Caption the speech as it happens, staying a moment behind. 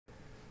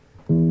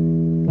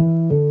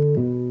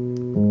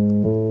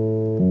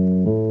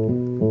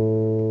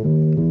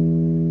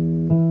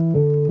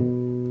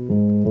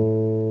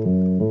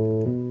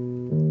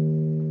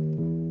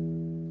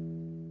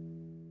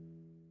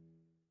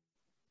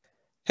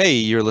Hey,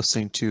 you're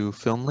listening to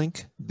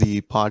FilmLink,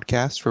 the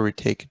podcast where we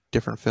take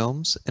different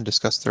films and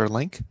discuss their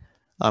link.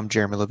 I'm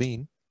Jeremy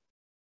Levine.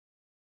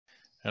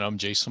 And I'm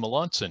Jason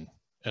Melanson.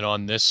 And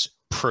on this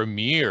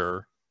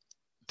premiere,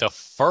 the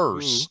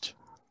first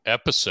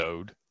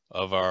episode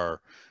of our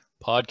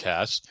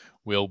podcast,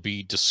 we'll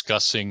be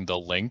discussing the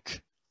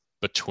link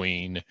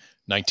between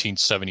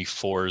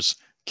 1974's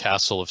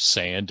Castle of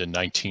Sand and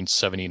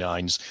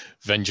 1979's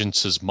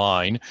Vengeance is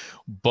Mine,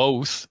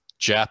 both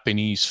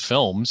Japanese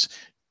films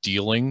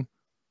dealing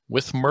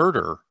with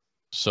murder.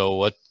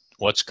 So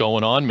what's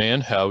going on, man?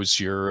 How's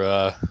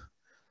your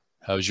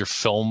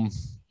film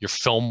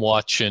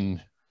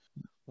watching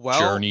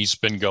journey's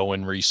been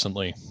going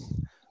recently?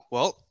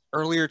 Well,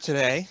 earlier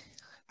today,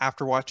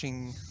 after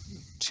watching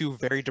two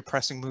very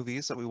depressing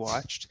movies that we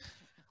watched,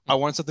 I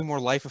wanted something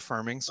more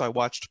life-affirming, so I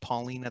watched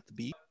Pauline at the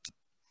Beach.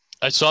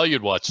 I saw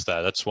you'd watched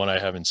that. That's one I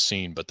haven't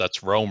seen, but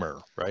that's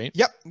Romer, right?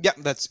 Yep.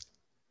 That's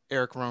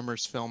Eric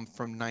Romer's film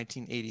from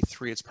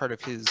 1983. It's part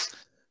of his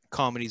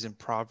Comedies and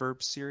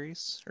Proverbs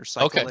series, or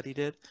cycle that he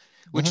did,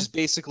 which is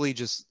basically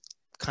just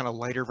kind of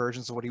lighter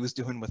versions of what he was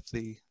doing with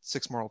the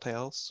Six Moral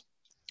Tales.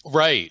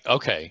 Right.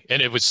 Okay.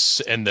 And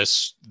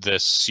this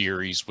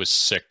series was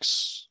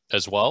 6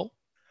 as well?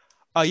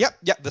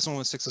 Yep. This one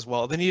was 6 as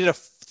well. They needed a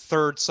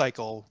third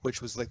cycle,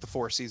 which was like the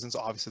 4 seasons.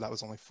 Obviously, that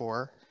was only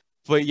 4.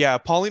 But yeah,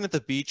 Pauline at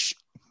the Beach,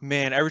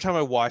 man, every time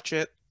I watch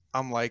it,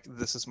 I'm like,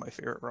 this is my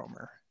favorite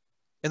Romer.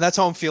 And that's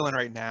how I'm feeling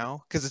right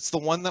now, because it's the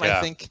one that I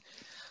think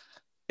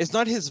it's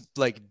not his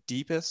like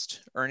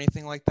deepest or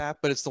anything like that,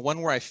 but it's the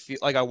one where I feel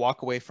like I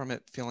walk away from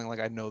it feeling like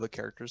I know the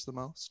characters the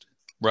most.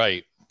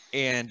 Right.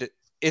 And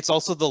it's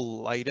also the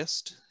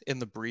lightest and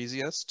the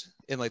breeziest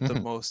and like the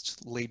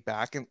most laid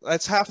back. And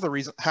that's half the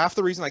reason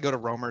I go to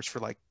Romer's for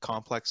like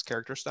complex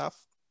character stuff.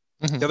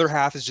 The other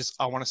half is just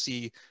I want to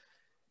see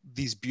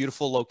these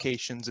beautiful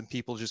locations and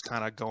people just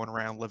kind of going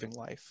around living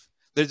life.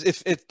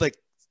 If it like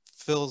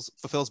fulfills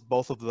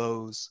both of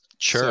those.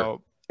 Sure.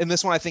 So, and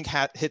this one I think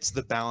hits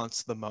the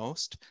balance the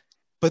most.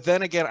 But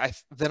then again, I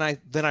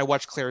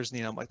watch Claire's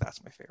Nina. I'm like,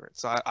 that's my favorite.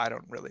 So I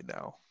don't really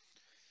know.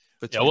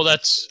 Yeah, well,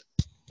 that's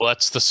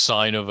the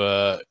sign of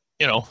a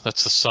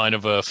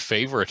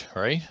favorite,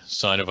 right?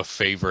 Sign of a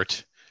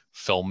favorite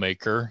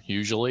filmmaker,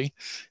 usually,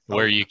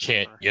 where you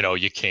can't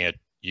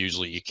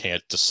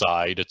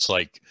decide. It's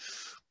like,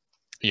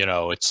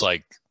 I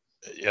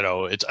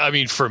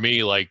mean, for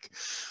me, like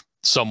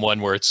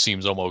someone where it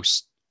seems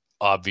almost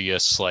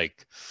obvious,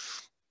 like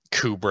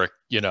Kubrick,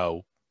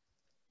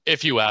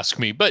 if you ask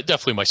me, but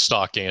definitely my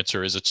stock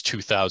answer is it's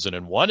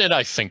 2001. And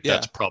I think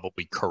that's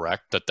probably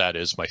correct, that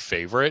is my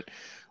favorite.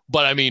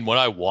 But I mean, when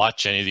I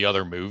watch any of the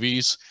other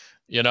movies,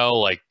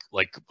 like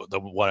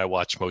the one I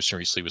watched most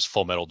recently was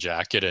Full Metal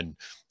Jacket. And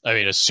I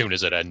mean, as soon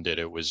as it ended,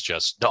 it was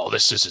just, no,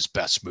 this is his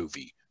best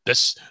movie.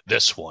 This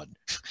one,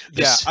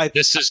 this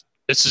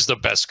is the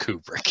best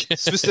Kubrick.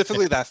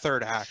 Specifically that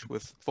third act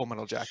with Full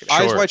Metal Jacket.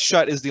 Sure. Eyes Wide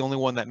Shut is the only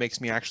one that makes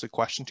me actually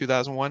question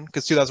 2001,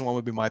 because 2001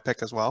 would be my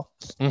pick as well.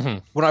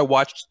 When I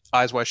watched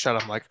Eyes Wide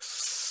Shut, I'm like,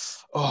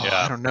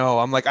 I don't know.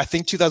 I'm like, I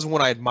think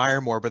 2001 I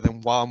admire more, but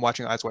then while I'm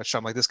watching Eyes Wide Shut,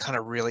 I'm like, this kind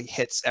of really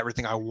hits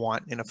everything I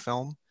want in a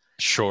film.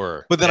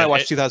 Sure. But then I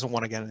watched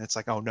 2001 again, and it's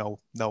like, oh, no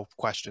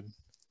question.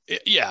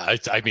 Yeah,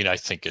 I mean, I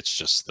think it's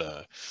just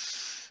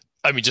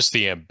just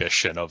the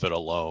ambition of it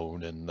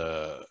alone, and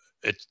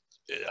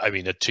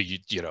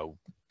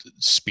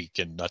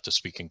not to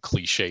speak in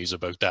cliches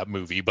about that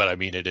movie, but I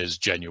mean, it is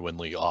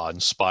genuinely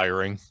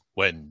awe-inspiring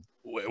when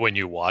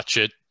you watch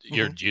it.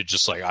 You're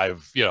just like,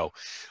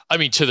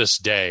 to this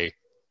day,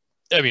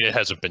 I mean, it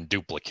hasn't been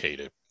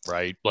duplicated,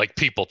 right? Like,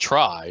 people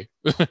try,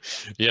 for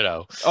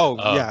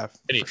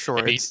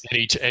sure.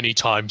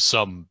 Anytime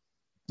some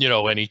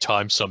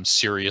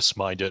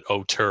serious-minded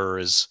auteur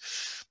is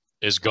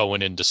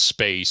going into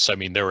space, I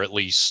mean, they're at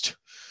least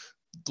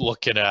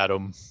looking at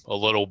them a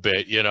little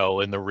bit,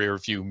 in the rear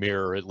view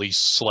mirror, at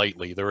least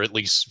slightly. They're at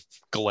least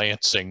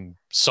glancing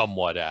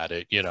somewhat at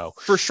it,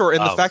 For sure.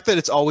 And the fact that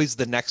it's always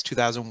the next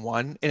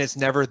 2001 and it's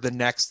never the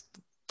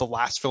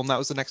last film that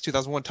was the next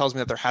 2001 tells me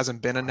that there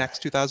hasn't been a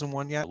next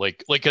 2001 yet.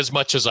 Like as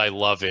much as I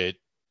love it,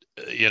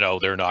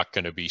 they're not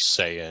going to be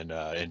saying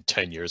in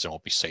 10 years, they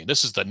won't be saying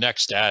this is the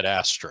next Ad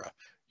Astra,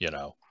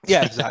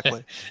 Yeah,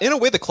 exactly. In a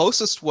way, the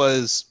closest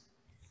was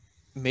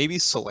maybe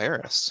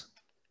Solaris,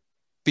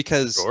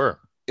 because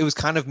it was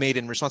kind of made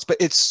in response, but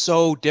it's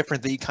so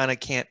different that you kind of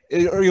can't,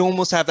 or you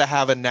almost have to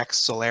have a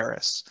next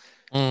Solaris,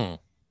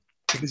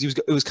 because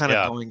it was kind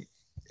of going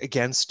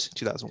against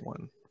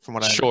 2001 from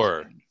what I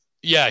understand.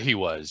 Yeah, he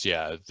was.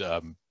 Yeah.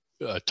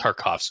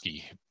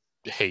 Tarkovsky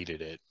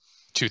hated it.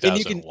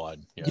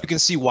 2001. You can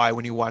see why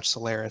when you watch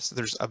Solaris.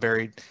 There's a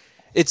very,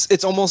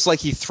 it's almost like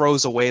he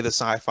throws away the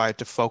sci-fi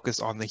to focus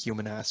on the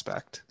human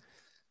aspect.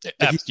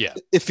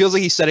 It feels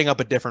like he's setting up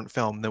a different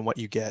film than what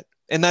you get,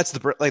 and that's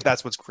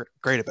what's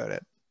great about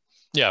it.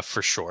 Yeah,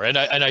 for sure. And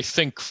I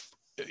think,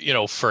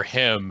 for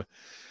him,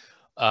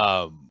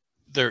 because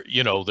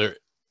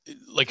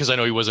I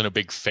know he wasn't a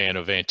big fan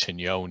of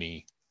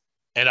Antonioni,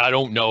 and I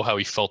don't know how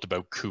he felt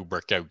about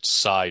Kubrick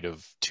outside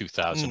of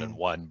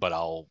 2001, but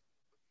I'll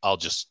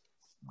just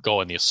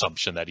go on the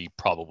assumption that he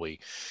probably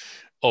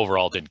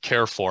overall didn't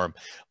care for him.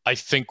 I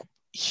think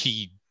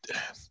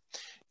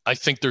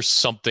there's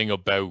something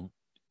about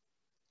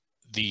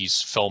these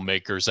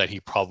filmmakers that he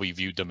probably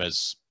viewed them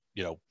as,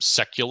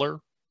 secular.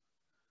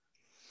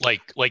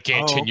 Like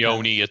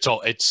Antonioni,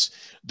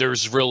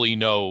 there's really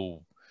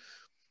no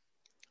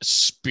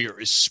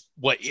spirit.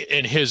 What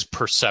in his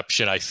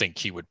perception, I think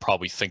he would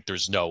probably think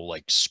there's no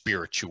like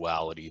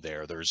spirituality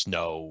there. There's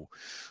no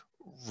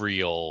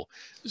real.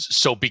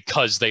 So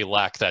because they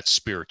lack that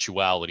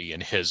spirituality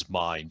in his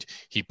mind,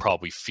 he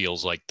probably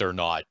feels like they're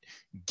not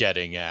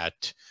getting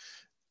at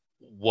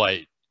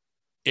what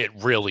it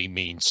really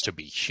means to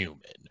be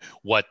human,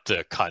 what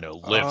the kind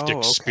of lived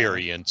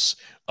experience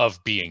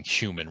of being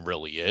human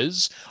really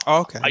is.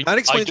 Okay. That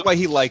explains why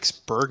he likes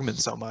Bergman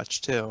so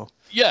much too.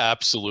 Yeah,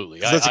 absolutely.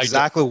 That's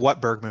exactly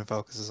what Bergman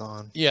focuses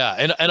on. Yeah,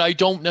 and I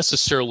don't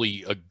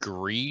necessarily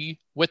agree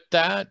with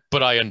that,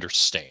 but I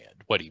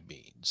understand what he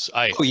means.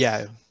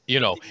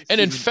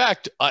 And in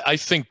fact, I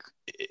think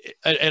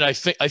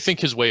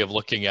his way of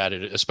looking at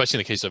it, especially in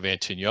the case of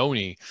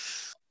Antonioni,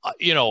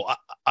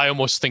 I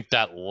almost think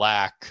that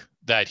lack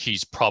that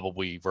he's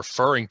probably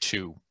referring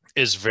to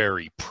is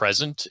very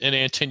present in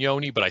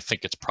Antonioni, but I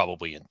think it's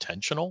probably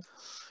intentional.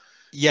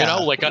 Yeah,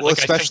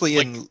 especially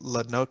in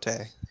La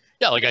Notte.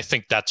 Yeah, I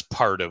think that's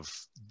part of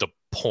the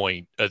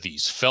point of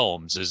these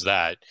films is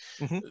that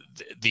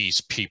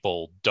these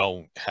people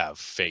don't have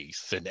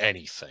faith in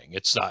anything.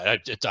 It's not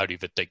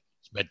even think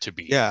it's meant to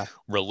be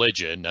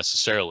religion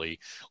necessarily.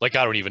 I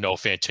don't even know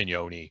if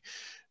Antonioni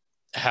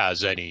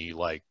has any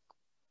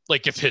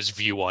if his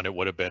view on it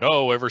would have been,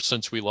 ever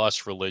since we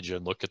lost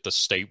religion, look at the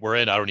state we're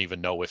in. I don't even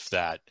know if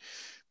that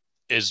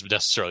is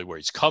necessarily where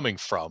he's coming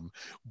from,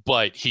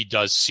 but he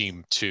does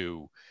seem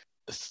to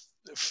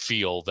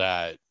feel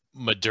that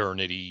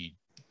modernity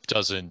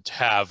doesn't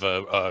have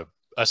a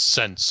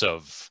sense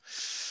of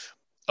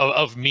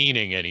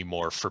meaning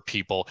anymore for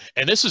people.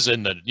 And this is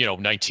in the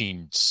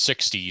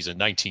 1960s and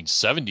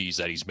 1970s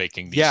that he's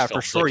making these films.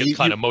 For sure. His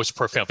kind of most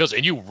profound films,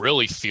 and you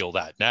really feel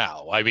that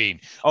now. I mean,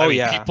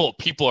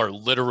 people are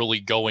literally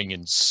going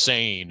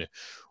insane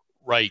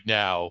right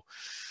now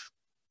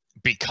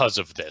because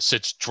of this.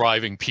 It's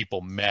driving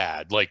people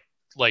mad. Like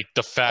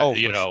the fact,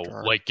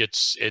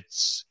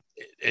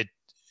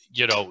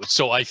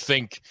 so I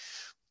think,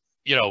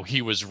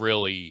 he was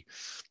really.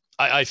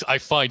 I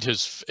find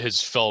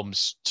his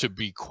films to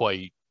be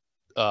quite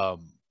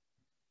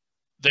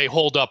they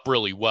hold up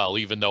really well,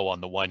 even though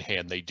on the one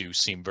hand they do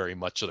seem very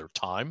much of their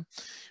time.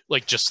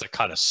 Just the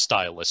kind of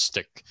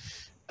stylistic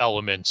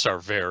elements are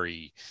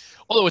very,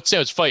 although it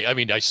sounds funny. I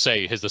mean, the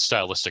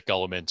stylistic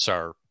elements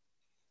are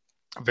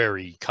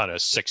very kind of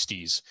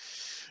 60s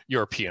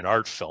European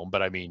art film,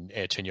 but I mean,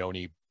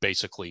 Antonioni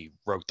basically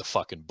wrote the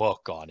fucking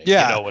book on it.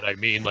 Yeah. You know what I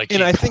mean? I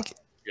think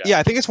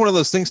I think it's one of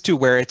those things too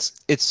where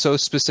it's so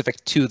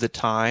specific to the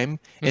time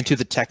and to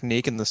the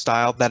technique and the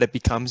style that it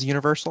becomes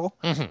universal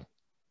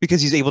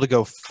because he's able to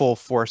go full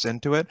force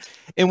into it.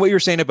 And what you're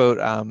saying about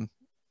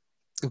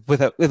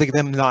with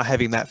them not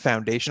having that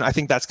foundation, I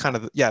think that's kind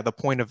of the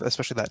point of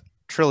especially that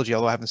trilogy.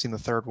 Although I haven't seen the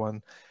third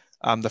one,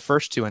 the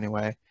first two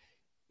anyway,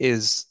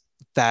 is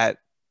that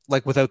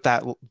without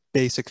that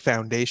basic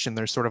foundation,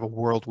 there's sort of a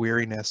world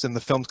weariness, and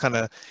the films kind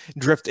of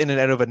drift in and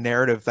out of a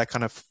narrative that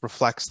kind of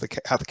reflects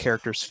how the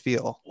characters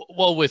feel.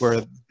 Well,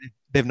 where they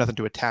have nothing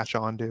to attach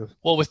onto.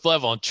 Well, with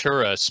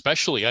L'Avventura,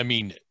 especially, I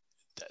mean,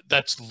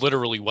 that's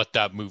literally what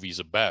that movie's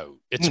about.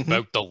 It's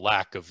about the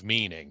lack of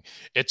meaning.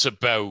 It's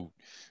about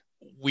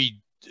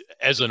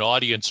as an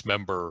audience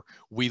member,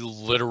 we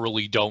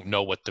literally don't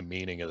know what the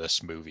meaning of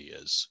this movie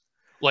is.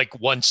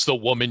 Once the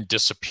woman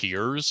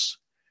disappears,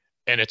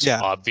 and it's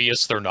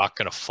obvious they're not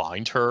going to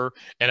find her.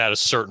 And at a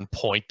certain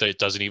point, that it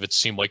doesn't even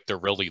seem like they're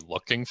really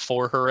looking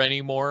for her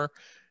anymore.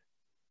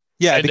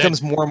 Yeah, it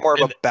becomes more and more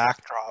of a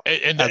backdrop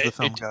as the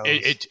film goes.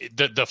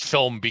 The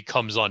film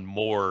becomes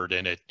unmoored,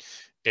 and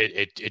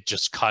it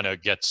just kind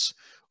of gets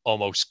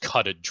almost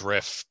cut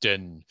adrift.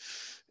 And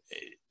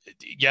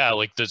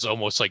there's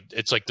almost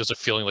there's a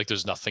feeling like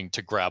there's nothing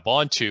to grab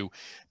onto.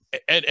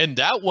 And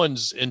that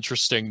one's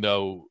interesting,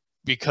 though,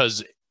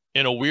 because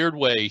in a weird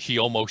way, he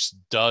almost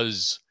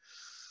does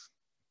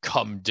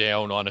come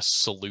down on a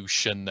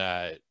solution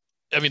that,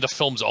 I mean, the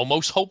film's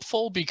almost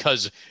hopeful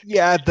because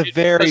at the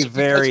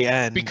very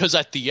end, because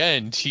at the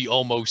end he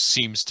almost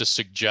seems to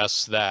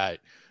suggest that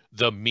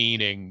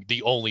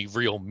the only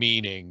real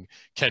meaning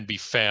can be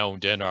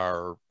found in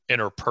our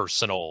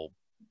interpersonal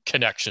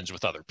connections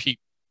with other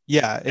people.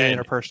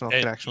 Interpersonal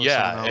connection with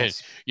someone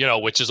else.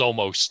 And, which is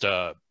almost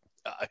for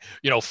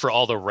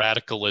all the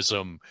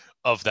radicalism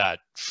of that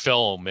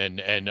film and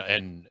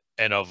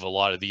of a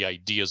lot of the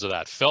ideas of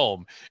that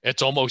film,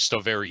 it's almost a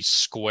very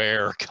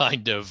square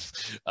kind of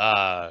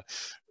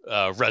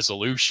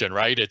resolution,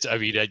 right? It's, I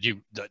mean,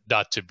 you,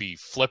 not to be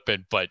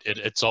flippant, but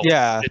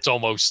Yeah, it's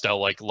almost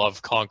like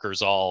love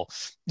conquers all.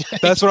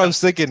 that's what I was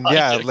thinking.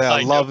 Yeah, yeah,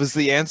 Kind of. love is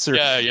the answer.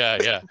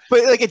 Yeah.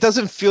 But like, it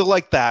doesn't feel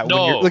like that when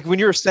you're No. like, when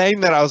you were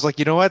saying that, I was like,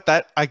 you know what?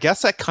 That, I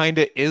guess that kind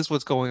of is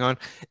what's going on.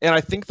 And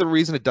I think the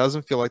reason it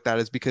doesn't feel like that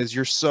is because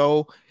you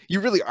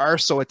really are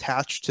so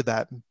attached to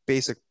that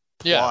basic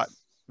Yeah. plot,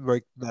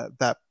 like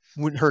that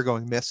when her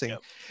going missing.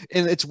 Yep.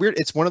 And it's weird.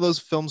 It's one of those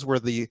films where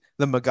the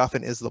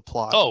MacGuffin is the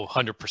plot. Oh,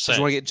 Do you 100%.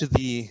 want to get into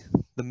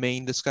the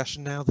main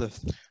discussion now, the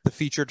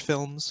featured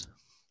films?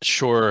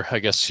 Sure. I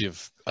guess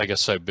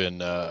I've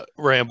been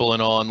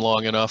rambling on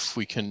long enough.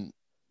 We can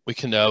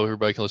now,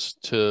 everybody can listen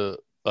to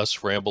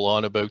us ramble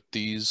on about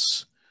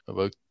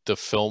the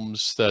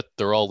films that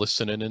they're all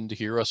listening in to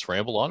hear us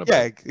ramble on about.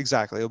 Yeah,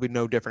 exactly. It'll be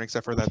no different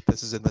except for that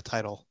this is in the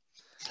title.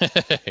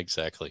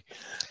 Exactly.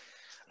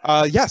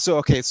 Yeah. So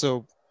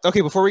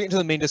okay. Before we get into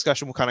the main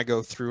discussion, we'll kind of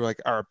go through like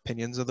our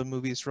opinions of the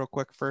movies real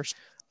quick first.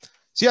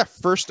 So yeah,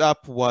 first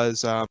up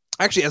was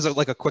actually as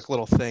a quick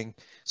little thing.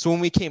 So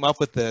when we came up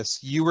with this,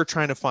 you were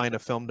trying to find a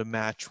film to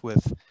match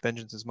with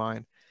Vengeance Is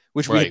Mine,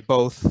 which we had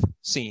both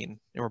seen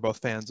and we're both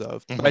fans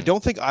of. But I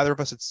don't think either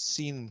of us had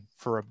seen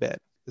for a bit.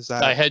 Is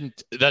that? I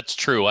hadn't. That's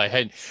true. I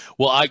hadn't.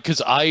 Well,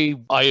 because I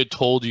had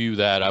told you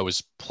that I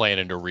was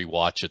planning to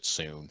rewatch it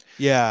soon.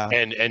 Yeah.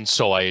 And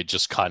so I had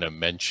just kind of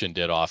mentioned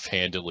it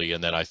offhandedly,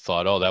 and then I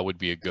thought, oh, that would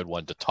be a good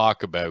one to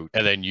talk about.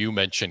 And then you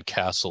mentioned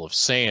Castle of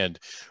Sand,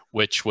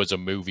 which was a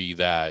movie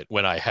that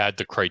when I had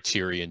the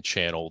Criterion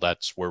channel,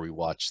 that's where we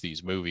watched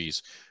these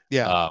movies.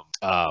 Yeah.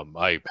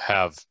 I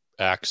have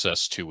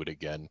access to it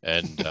again,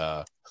 and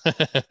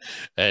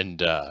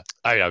and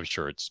I'm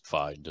sure it's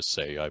fine to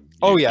say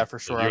yeah, for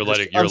sure.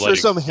 I'm sure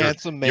some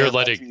handsome man you're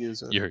letting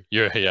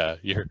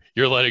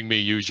me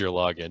use your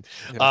login.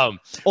 Yeah.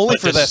 Only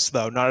for this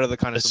though, not out of the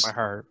kindness of my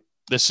heart.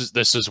 This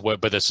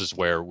is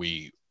where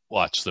we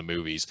watch the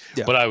movies.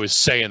 Yeah. But I was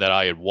saying that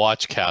I had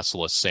watched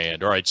Castle of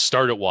Sand, or I'd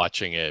started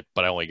watching it,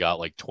 but I only got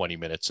like 20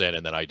 minutes in,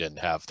 and then I didn't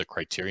have the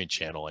Criterion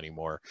channel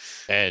anymore.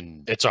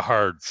 And it's a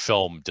hard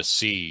film to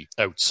see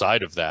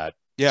outside of that.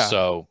 Yeah.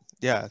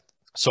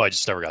 So I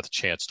just never got the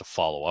chance to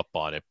follow up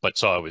on it. But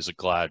so I was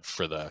glad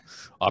for the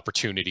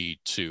opportunity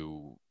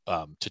to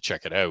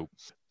check it out.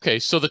 Okay,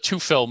 so the two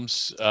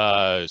films,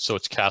 so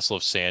it's Castle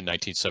of Sand,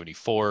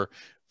 1974,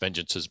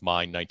 Vengeance Is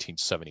Mine,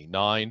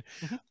 1979.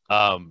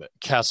 Mm-hmm.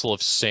 Castle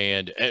of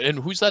Sand, and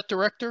who's that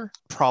director?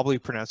 Probably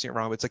pronouncing it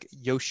wrong, but it's like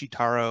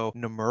Yoshitaro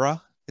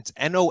Nomura. It's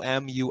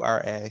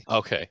Nomura.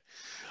 Okay.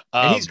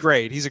 And he's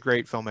great. He's a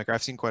great filmmaker.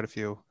 I've seen quite a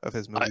few of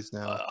his movies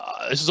now.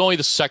 This is only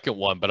the second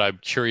one, but I'm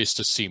curious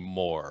to see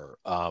more.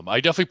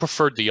 I definitely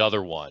preferred the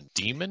other one,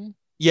 Demon.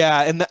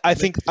 Yeah, and I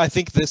think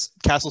this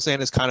Castle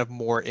Sand is kind of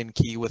more in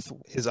key with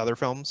his other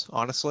films,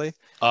 honestly.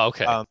 Oh,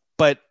 okay.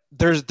 But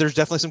there's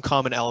definitely some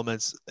common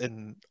elements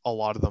in a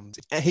lot of them.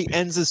 He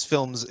ends his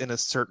films in a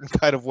certain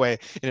kind of way,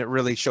 and it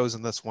really shows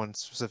in this one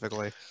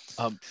specifically.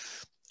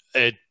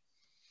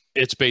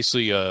 It's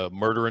basically a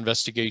murder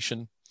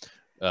investigation.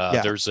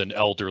 There's an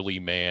elderly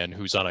man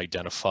who's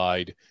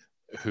unidentified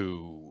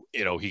who,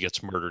 he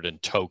gets murdered in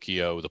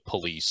Tokyo. The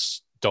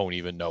police don't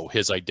even know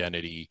his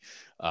identity.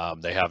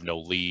 They have no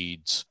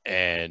leads.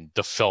 And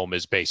the film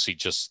is basically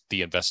just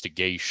the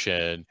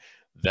investigation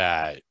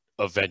that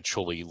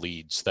eventually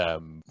leads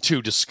them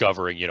to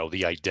discovering,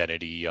 the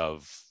identity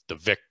of the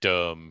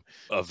victim.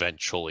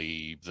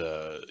 Eventually,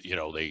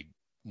 they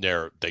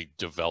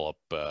develop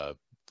a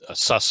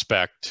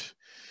suspect,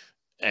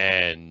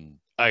 and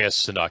I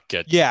guess to not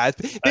get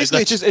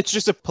basically it's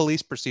just a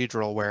police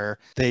procedural where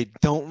they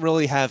don't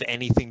really have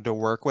anything to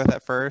work with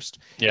at first.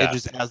 Yeah. It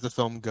just, as the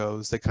film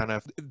goes, it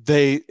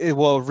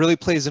really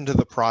plays into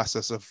the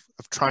process of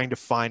trying to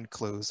find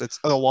clues. It's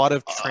a lot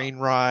of train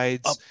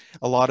rides,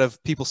 a lot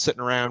of people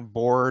sitting around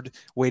bored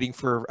waiting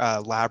for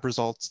lab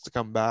results to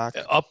come back.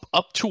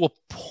 Up to a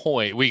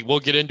point. We'll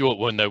get into it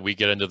when we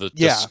get into the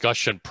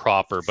discussion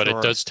proper, but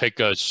it does take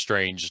a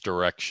strange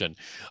direction.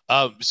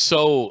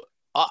 So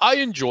I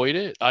enjoyed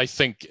it. I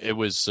think it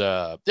was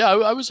I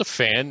was a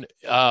fan.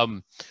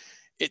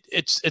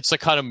 It's the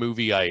kind of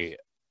movie I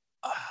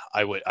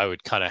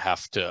would kind of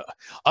have to.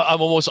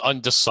 I'm almost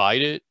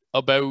undecided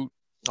about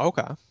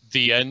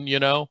the end.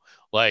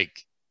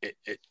 Like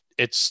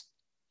it's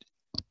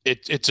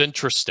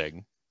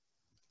interesting.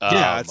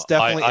 It's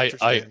definitely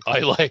interesting. I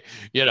like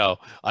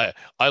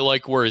I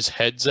like where his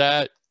head's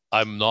at.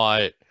 I'm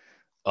not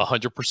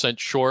 100%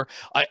 sure.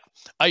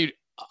 I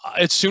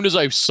as soon as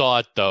I saw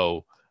it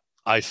though,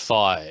 I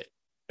thought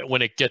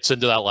when it gets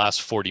into that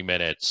last 40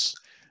 minutes,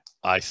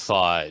 I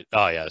thought,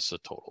 oh yeah, it's a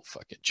total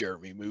fucking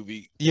Jeremy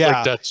movie.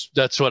 Yeah, like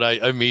that's what I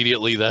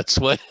immediately. That's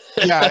what.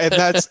 Yeah,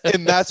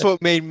 and that's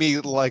what made me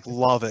like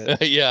love it.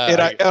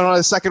 Yeah, and on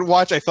a second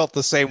watch, I felt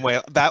the same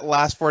way. That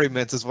last 40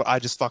 minutes is what I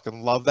just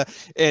fucking love that.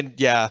 And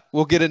yeah,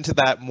 we'll get into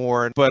that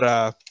more.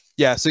 But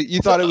Yeah, so you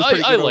thought it was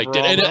pretty good. I liked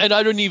overall, it, though? and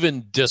I don't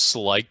even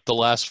dislike the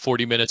last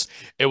 40 minutes.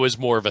 It was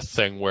more of a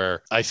thing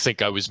where I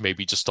think I was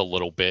maybe just a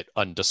little bit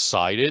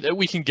undecided. And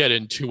we can get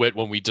into it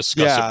when we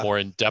discuss it Yeah. more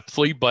in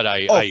depthly, but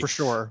For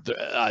sure.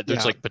 there's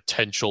Yeah. like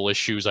potential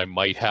issues I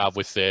might have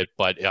with it,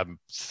 but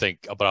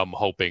I'm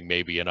hoping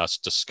maybe in us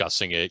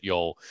discussing it,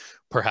 you'll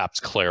perhaps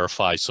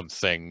clarify some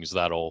things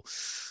that'll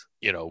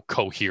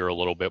cohere a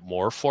little bit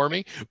more for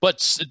me.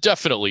 But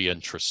definitely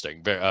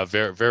interesting,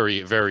 very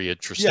very very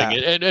interesting,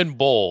 Yeah. and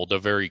bold, a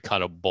very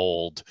kind of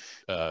bold.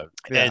 Yeah.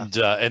 And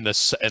the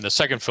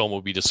second film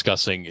we'll be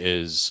discussing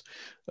is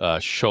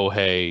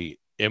Shohei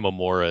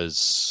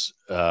Imamura's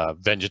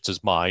Vengeance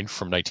Is Mine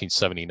from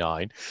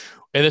 1979,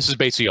 and this is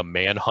basically a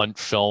manhunt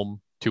film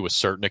to a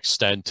certain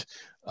extent.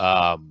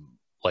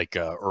 Like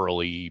a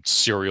early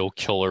serial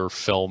killer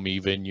film,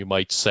 even, you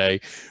might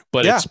say,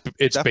 but Yeah,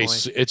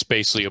 it's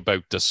basically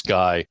about this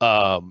guy.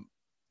 And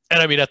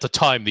I mean, at the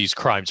time these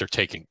crimes are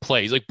taking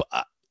place, like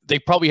they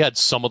probably had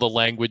some of the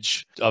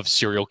language of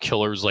serial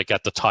killers, like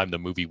at the time the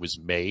movie was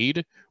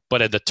made,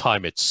 but at the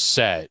time it's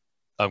set,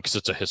 because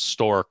it's a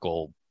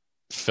historical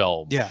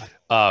film. Yeah.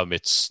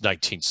 It's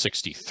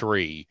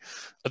 1963,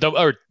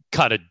 or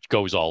kind of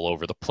goes all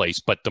over the place,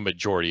 but the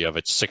majority of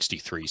it's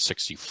 63,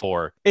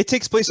 64. It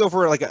takes place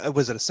over like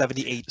was it a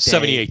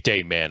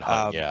 78-day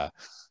manhunt? Yeah,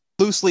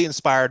 loosely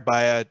inspired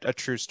by a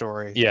true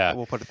story. Yeah,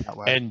 we'll put it that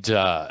way.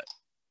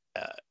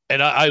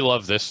 And I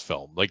love this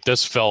film. Like,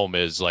 this film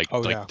is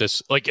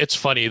this. Like, it's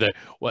funny that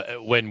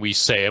when we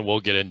say, and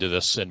we'll get into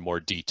this in more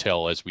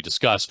detail as we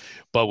discuss,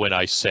 but when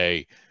I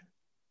say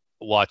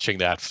watching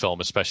that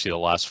film, especially the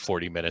last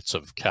 40 minutes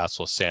of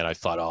Castle of Sand, I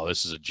thought, oh,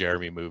 this is a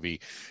Jeremy movie.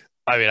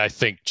 I mean, I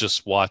think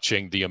just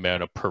watching the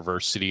amount of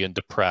perversity and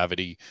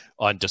depravity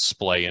on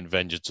display in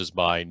Vengeance Is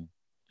Mine,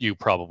 you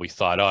probably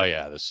thought, oh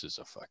yeah, this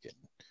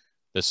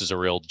is a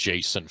real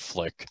Jason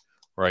flick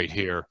right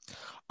here.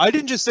 I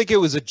didn't just think it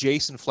was a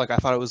Jason flick. I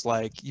thought it was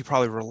like, you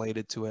probably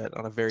related to it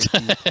on a very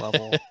deep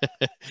level.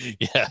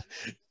 Yeah.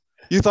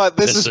 You thought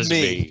this is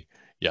me.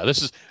 Yeah,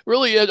 this is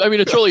really, I mean,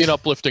 it's really an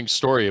uplifting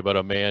story about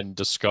a man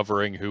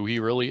discovering who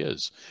he really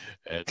is.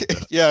 And,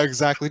 yeah,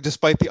 exactly.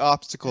 Despite the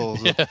obstacles.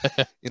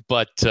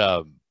 But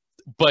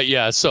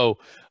yeah, so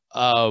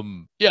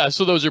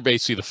so those are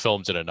basically the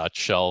films in a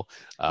nutshell.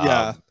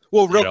 Yeah.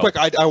 Well, real quick,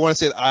 I want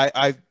to say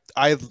that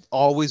I've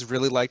always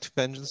really liked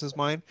Vengeance Is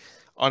Mine.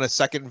 On a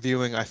second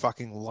viewing, I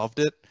fucking loved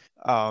it.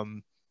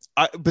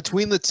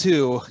 Between the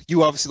two,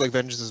 you obviously like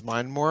Vengeance Is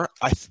Mine more.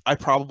 I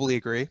probably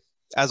agree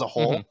as a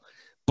whole. Mm-hmm.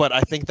 But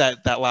I think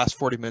that last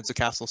 40 minutes of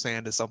Castle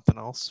Sand is something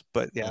else.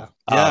 But yeah.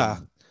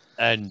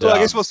 And so I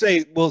guess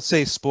we'll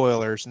say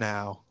spoilers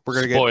now. We're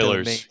gonna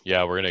spoilers. Get into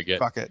yeah, we're gonna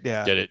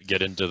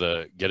get into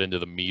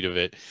the meat of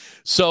it.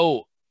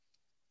 So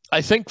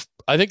I think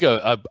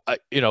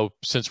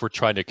since we're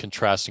trying to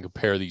contrast and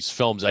compare these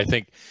films, I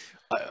think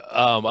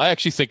I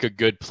actually think a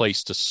good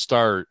place to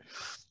start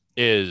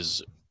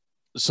is,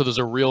 so there's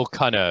a real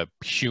kind of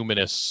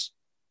humanist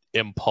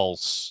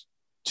impulse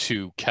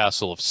to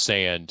Castle of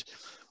Sand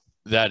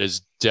that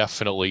is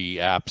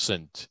definitely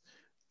absent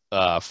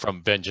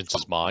from Vengeance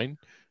Is Mine.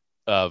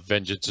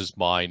 Vengeance Is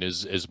Mine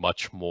is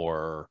much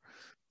more,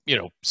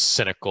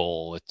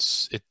 cynical.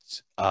 It's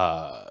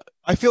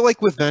I feel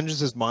like with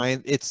Vengeance Is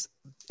Mine, it's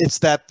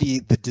that the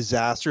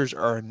disasters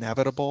are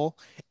inevitable,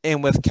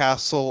 and with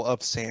Castle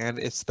of Sand,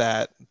 it's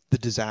that the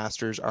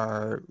disasters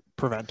are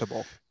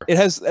preventable. It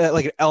has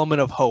like an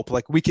element of hope.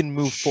 Like, we can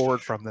move forward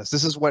from this.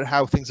 This is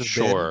how things have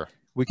been.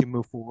 We can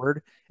move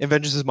forward. And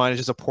Vengeance Is Mine is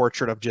just a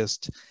portrait of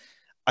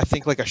I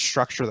think, like a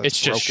structure that's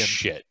it's broken. Just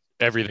shit.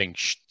 Everything.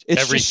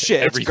 It's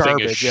shit. Everything it's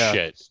garbage, is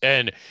shit.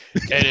 And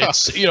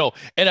it's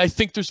and I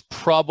think there's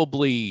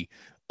probably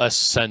a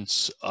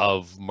sense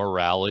of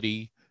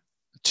morality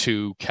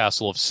to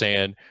Castle of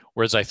Sand,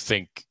 whereas I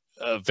think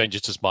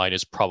Vengeance Is Mine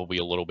is probably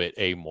a little bit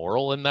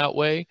amoral in that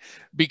way,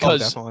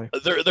 because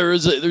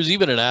there's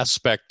even an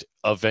aspect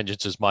of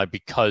Vengeance Is Mine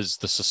because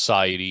the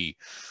society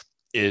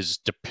is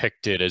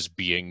depicted as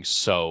being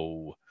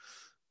so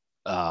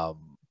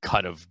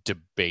kind of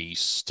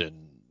debased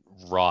and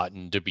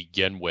rotten to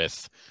begin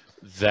with,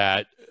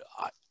 that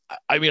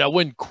I mean, I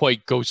wouldn't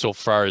quite go so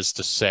far as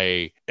to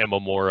say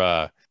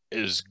Imamura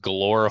is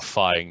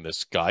glorifying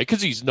this guy,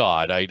 because he's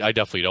not. I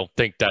definitely don't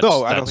think that's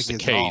the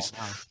case.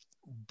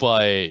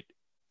 But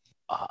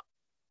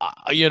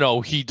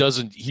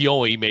he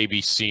only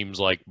maybe seems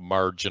like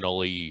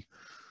marginally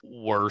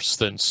worse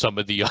than some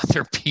of the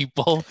other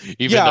people,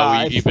 even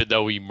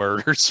though he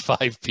murders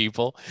 5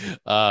 people.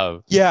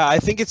 I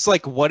think it's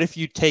like, what if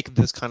you take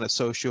this kind of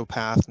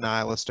sociopath,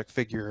 nihilistic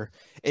figure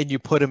and you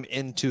put him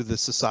into the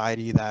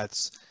society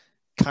that's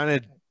kind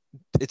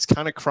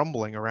of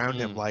crumbling around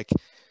him? Like,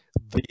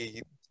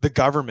 the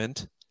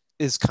government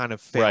is kind of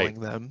failing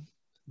them.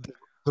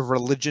 The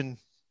religion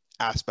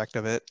aspect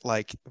of it,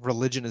 like,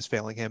 religion is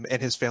failing him,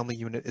 and his family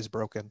unit is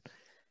broken.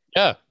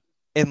 Yeah.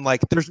 And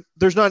like,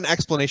 there's not an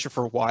explanation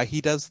for why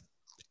he does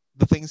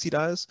the things he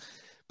does,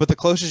 but the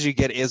closest you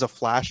get is a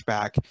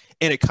flashback,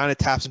 and it kind of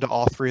taps into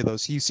all 3 of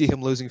those. You see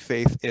him losing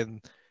faith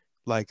in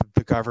like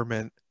the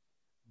government,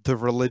 the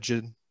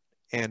religion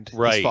and his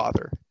Right.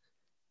 father.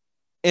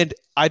 And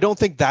I don't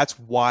think that's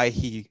why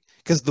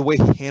because the way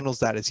he handles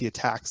that is he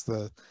attacks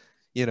the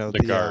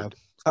guard.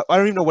 I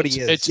don't even know what he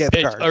is. The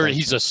guard. Or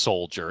he's a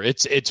soldier.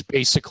 It's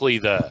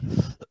basically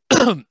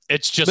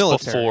it's just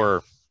Military.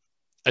 before.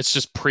 It's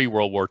just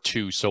pre-World War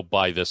II. So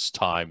by this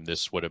time,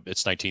 it's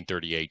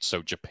 1938.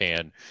 So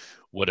Japan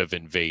would have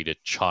invaded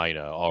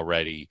China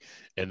already,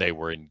 and they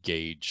were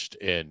engaged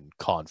in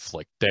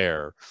conflict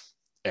there.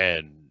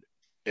 And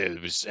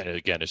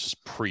again, it's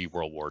just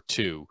pre-World War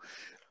II.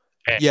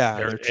 And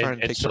they're trying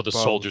to take so the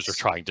soldiers are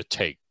trying to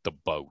take the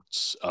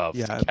boats of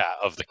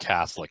the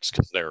Catholics,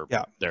 because they're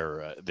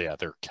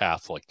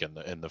Catholic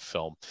in the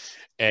film,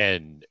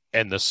 and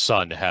the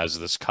son has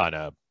this kind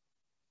of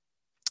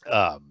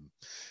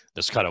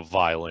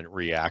violent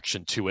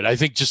reaction to it. I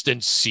think just in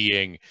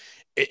seeing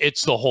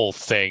it's the whole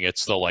thing.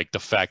 It's the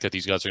fact that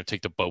these guys are going to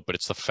take the boat, but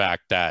it's the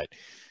fact that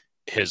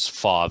his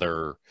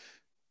father,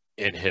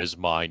 in his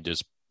mind,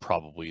 is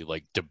probably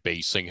like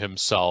debasing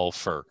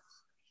himself, or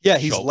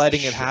he's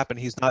letting it happen.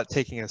 He's not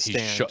taking a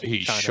stand.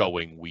 He's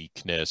showing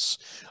weakness.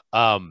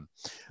 But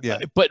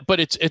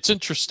it's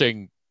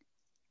interesting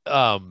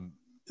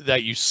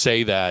that you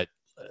say that,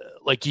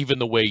 like, even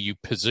the way you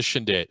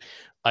positioned it.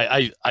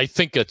 I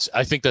think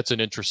that's an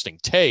interesting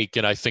take,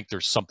 and I think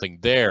there's something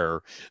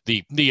there.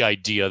 The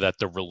idea that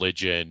the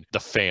religion, the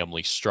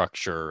family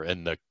structure,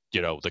 and the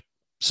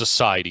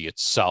society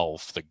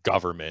itself, the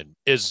government,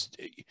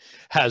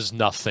 has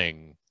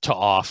nothing to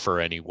offer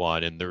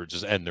anyone, and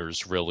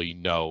there's really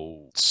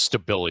no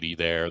stability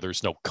there.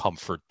 There's no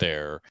comfort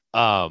there.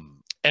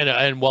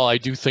 And while I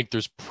do think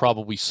there's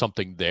probably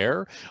something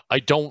there, I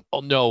don't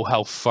know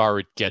how far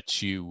it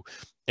gets you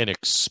in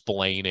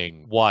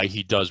explaining why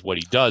he does what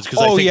he does. That's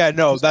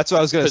what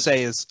I was going to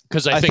say is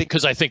because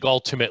I think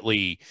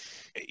ultimately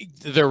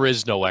there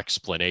is no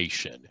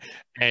explanation.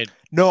 And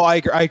no, I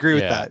agree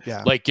with that.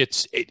 Yeah, like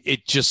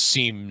it just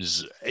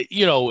seems,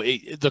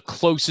 the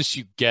closest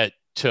you get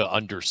to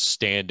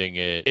understanding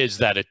it is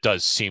that it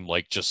does seem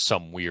like just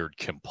some weird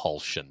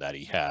compulsion that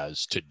he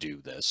has to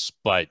do this,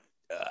 but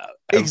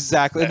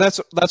exactly. And that's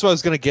what I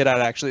was going to get at,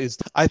 actually, is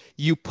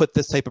you put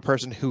this type of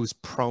person who's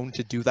prone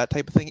to do that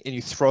type of thing, and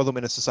you throw them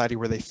in a society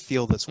where they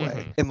feel this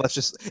way. And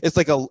it's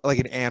like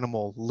an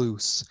animal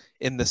loose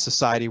in this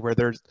society where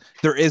there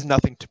is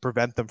nothing to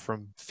prevent them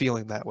from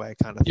feeling that way,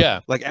 kind of thing. Yeah.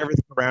 Like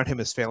everything around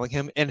him is failing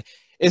him, and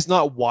it's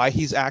not why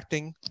he's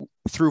acting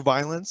through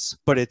violence,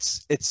 but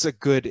it's a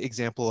good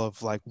example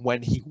of like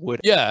when he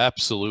would. Yeah,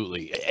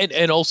 absolutely.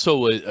 And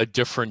also a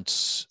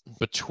difference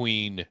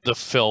between the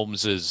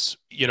films is,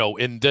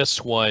 in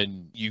this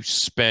one, you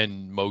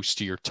spend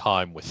most of your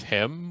time with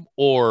him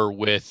or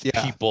with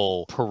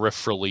people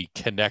peripherally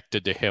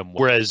connected to him.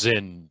 Whereas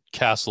in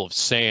Castle of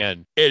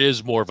Sand, it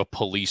is more of a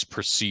police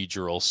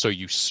procedural, so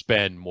you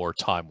spend more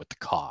time with the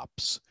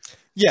cops.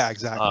 Yeah,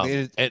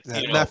 exactly. And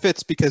that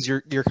fits because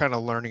you're kind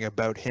of learning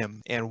about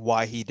him and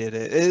why he did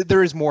it.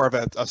 There is more of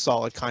a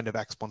solid kind of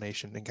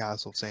explanation in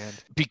Castle of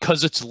Sand,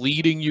 because it's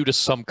leading you to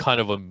some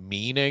kind of a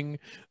meaning.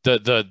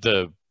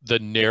 The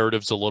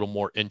narrative's a little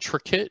more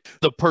intricate.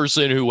 The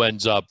person who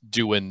ends up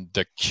doing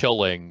the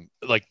killing,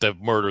 like the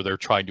murder they're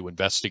trying to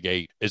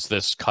investigate, is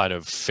this kind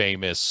of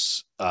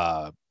famous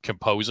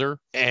composer.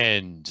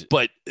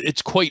 But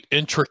it's quite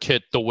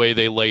intricate the way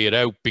they lay it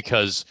out,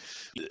 because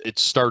it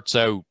starts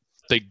out,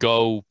 they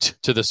go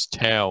to this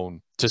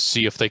town to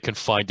see if they can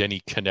find any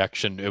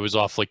connection. It was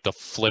off like the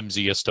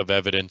flimsiest of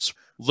evidence,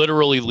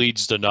 literally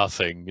leads to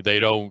nothing.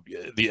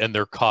 And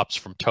they're cops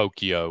from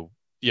Tokyo,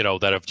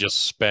 that have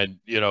just spent,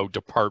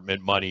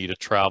 department money to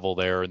travel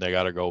there, and they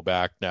got to go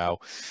back now.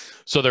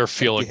 So they're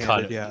feeling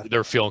kind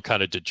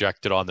of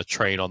dejected on the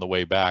train on the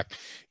way back.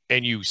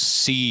 And you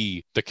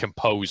see the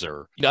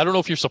composer. I don't know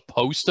if you're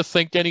supposed to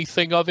think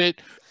anything of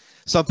it.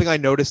 Something I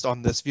noticed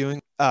on this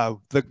viewing,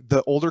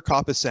 the older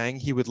cop is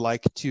saying he would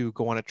like to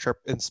go on a trip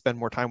and spend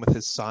more time with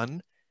his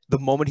son. The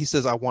moment he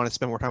says, "I want to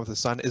spend more time with his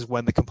son," is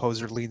when the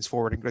composer leans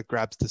forward and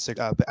grabs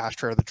the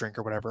ashtray or the drink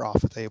or whatever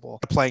off the table,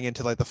 playing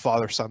into like the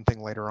father-son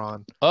thing later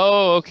on.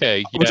 Oh,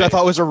 okay. Which I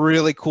thought was a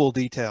really cool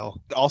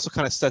detail. It also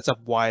kind of sets up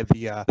why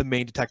the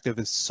main detective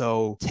is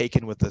so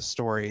taken with this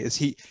story. Is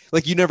he,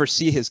 like, you never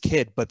see his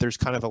kid, but there's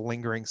kind of a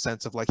lingering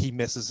sense of like he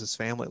misses his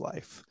family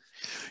life.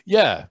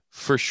 Yeah,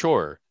 for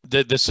sure.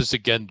 This is,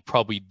 again,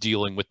 probably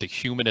dealing with the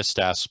humanist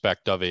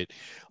aspect of it.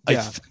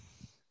 Yeah.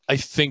 I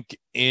think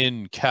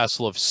in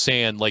Castle of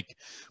Sand, like,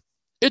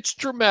 it's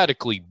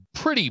dramatically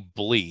pretty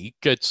bleak.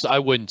 I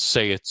wouldn't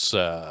say it's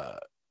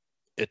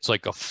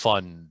like a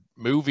fun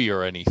movie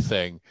or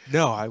anything.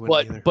 No, I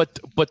wouldn't either.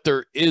 But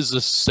there is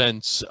a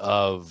sense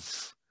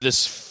of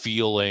this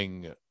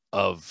feeling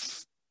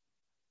of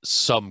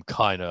some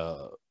kind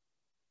of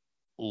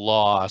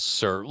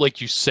loss, or like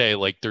you say,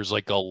 like there's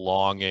like a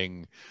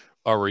longing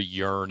or a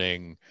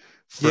yearning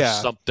for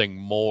something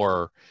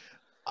more.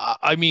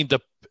 I mean,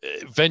 the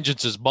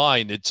vengeance is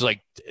mine. It's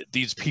like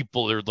these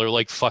people, they're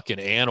like fucking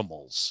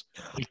animals.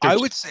 Like I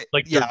would say,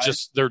 like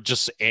they're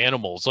just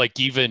animals. Like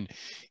even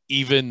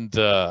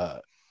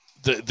the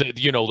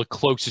the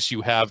closest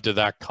you have to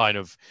that kind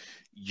of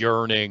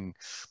yearning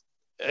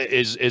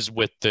is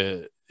with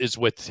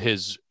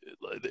his.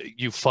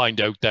 You find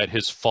out that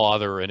his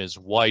father and his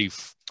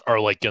wife are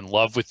like in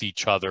love with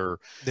each other,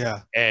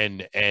 Yeah.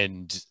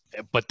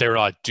 but they're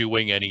not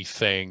doing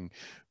anything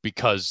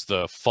because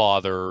the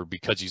father,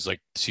 because he's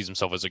like sees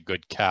himself as a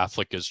good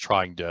Catholic, is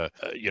trying to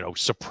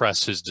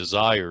suppress his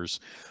desires.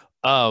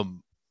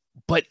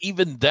 But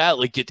even that,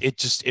 like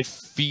it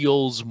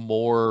feels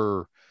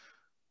more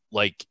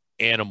like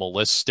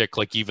animalistic,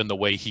 like even the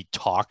way he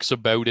talks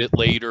about it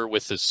later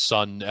with his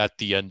son at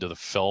the end of the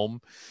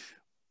film,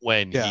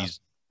 when Yeah.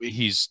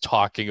 he's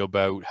talking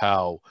about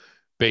how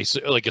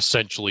basically, like,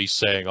 essentially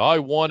saying, I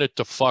wanted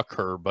to fuck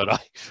her, but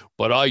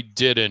I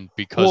didn't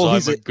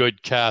because I'm a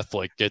good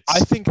Catholic. I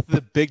think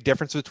the big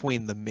difference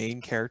between the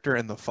main character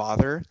and the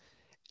father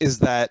is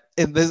that,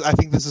 and this, I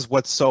think this is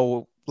what's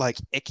so like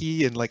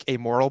icky and like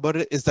amoral about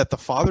it, is that the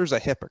father's a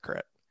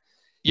hypocrite.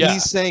 Yeah.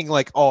 He's saying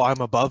like, oh,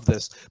 I'm above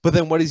this. But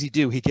then what does he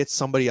do? He gets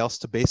somebody else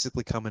to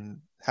basically come and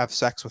have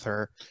sex with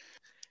her.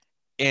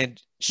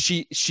 And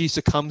she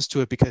succumbs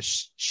to it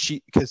because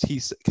she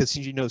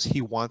knows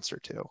he wants her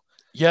to.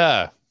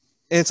 Yeah.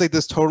 And it's like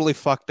this totally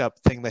fucked up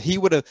thing that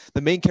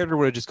the main character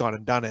would have just gone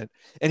and done it.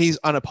 And he's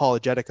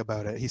unapologetic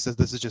about it. He says,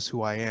 this is just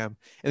who I am.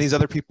 And these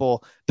other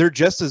people, they're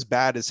just as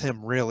bad as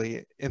him,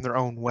 really, in their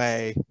own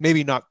way.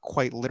 Maybe not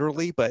quite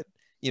literally, but,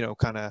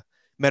 kind of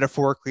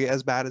metaphorically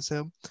as bad as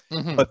him.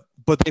 Mm-hmm.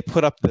 But they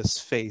put up this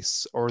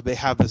face, or they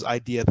have this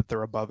idea that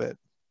they're above it.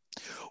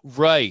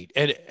 Right.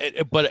 And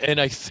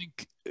I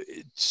think,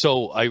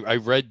 so I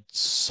read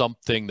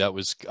something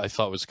that I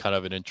thought was kind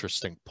of an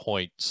interesting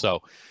point. So,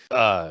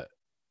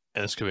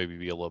 and this could maybe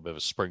be a little bit of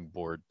a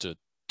springboard to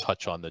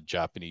touch on the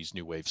Japanese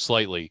New Wave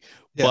slightly,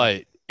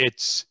 but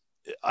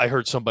I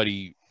read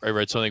something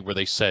where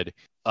they said,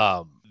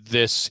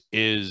 this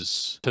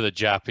is to the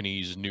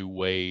Japanese New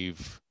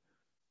Wave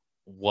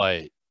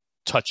what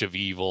Touch of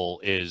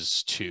Evil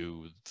is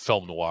to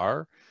film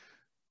noir,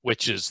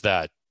 which is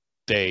that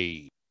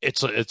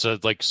it's a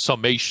like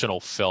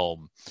summational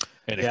film,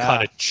 and it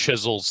kind of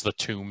chisels the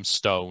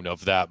tombstone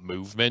of that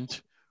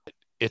movement.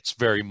 It's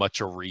very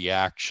much a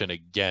reaction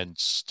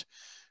against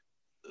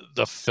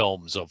the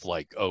films of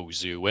like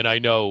Ozu. And I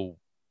know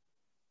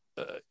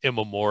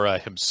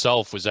Imamura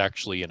himself was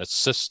actually an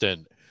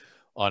assistant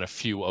on a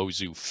few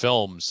Ozu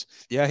films.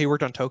 Yeah, he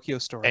worked on Tokyo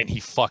Story. And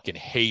he fucking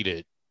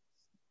hated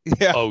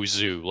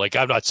Ozu. Like,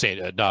 I'm not saying,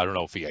 no, I don't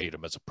know if he hated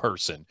him as a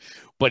person,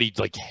 but he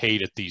like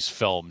hated these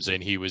films.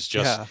 And he was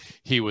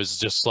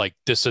just like,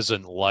 this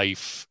isn't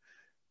life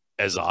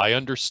as I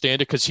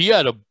understand it, because he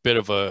had a bit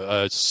of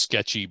a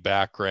sketchy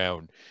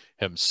background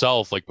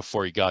himself. Like,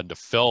 before he got into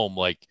film,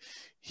 like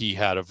he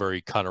had a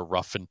very kind of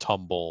rough and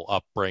tumble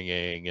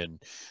upbringing,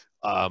 and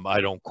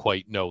I don't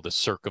quite know the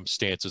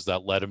circumstances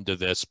that led him to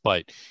this,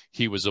 but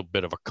he was a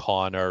bit of a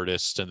con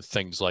artist and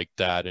things like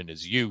that in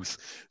his youth.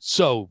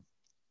 So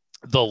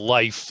the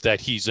life that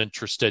he's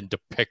interested in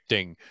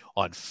depicting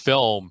on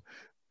film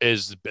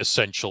is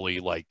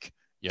essentially like,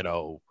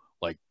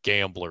 like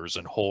gamblers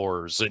and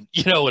whores, and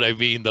you know what I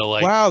mean?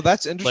 Wow,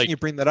 that's interesting you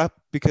bring that up,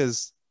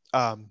 because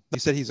you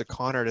said he's a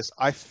con artist.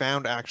 I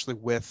found actually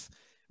with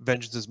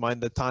Vengeance is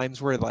Mine, the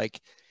times where like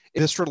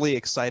viscerally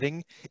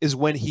exciting is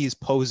when he's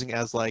posing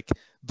as like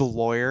the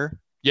lawyer.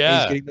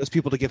 Yeah. He's getting those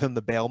people to give him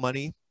the bail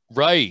money.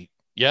 Right.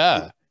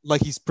 Yeah.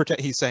 Like he's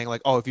saying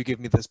like, oh, if you give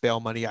me this bail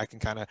money, I can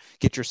kind of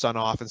get your son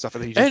off and stuff.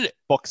 And he just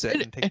books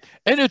it.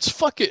 And it's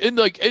fucking, and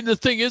the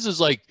thing is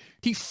like,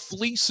 he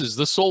fleeces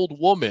this old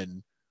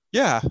woman.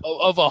 Yeah.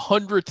 Of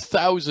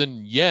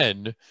 100,000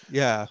 yen.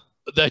 Yeah.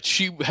 That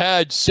she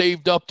had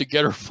saved up to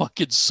get her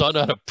fucking son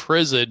out of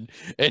prison,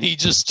 and he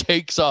just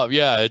takes off.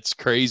 Yeah, it's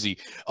crazy.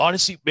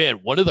 Honestly, man,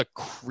 one of the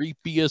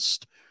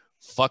creepiest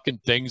fucking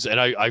things, and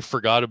I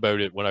forgot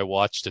about it when I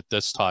watched it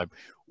this time.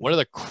 One of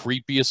the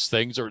creepiest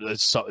things, or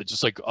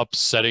just like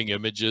upsetting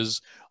images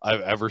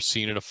I've ever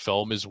seen in a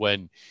film, is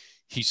when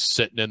he's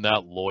sitting in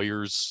that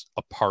lawyer's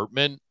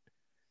apartment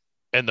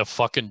and the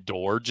fucking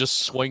door just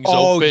swings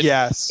open.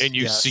 Yes. And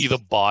you see the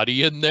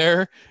body in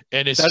there,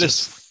 and it's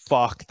just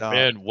fucked up.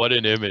 Man, what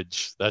an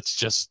image. That's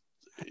just,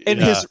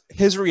 and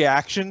his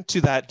reaction to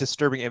that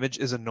disturbing image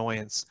is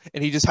annoyance,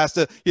 and he has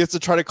to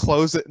try to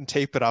close it and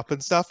tape it up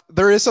and stuff.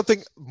 There is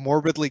something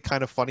morbidly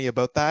kind of funny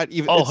about that.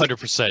 Even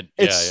 100%.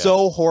 It's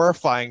so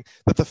horrifying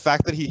that the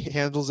fact that he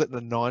handles it in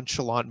a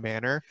nonchalant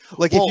manner.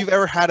 Like, if you've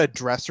ever had a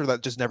dresser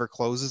that just never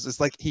closes, it's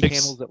like he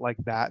handles it like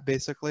that,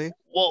 basically.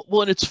 Well,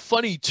 and it's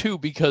funny too,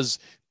 because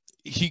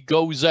he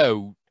goes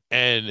out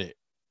and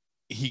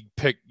he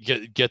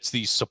gets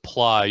these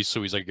supplies.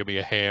 So he's like, give me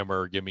a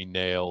hammer, give me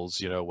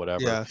nails,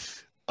 whatever.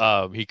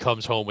 Yeah. He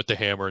comes home with the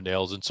hammer and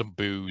nails and some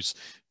booze.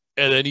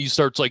 And then he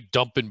starts like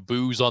dumping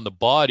booze on the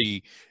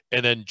body,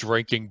 and then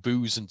drinking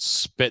booze and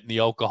spitting the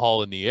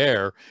alcohol in the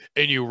air.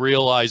 And you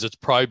realize it's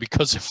probably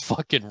because it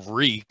fucking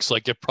reeks.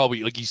 Like,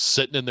 he's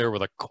sitting in there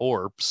with a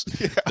corpse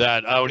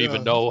that I don't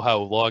even know how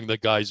long the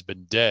guy's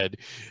been dead.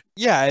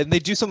 Yeah, and they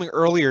do something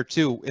earlier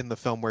too in the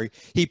film where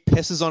he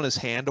pisses on his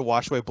hand to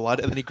wash away blood,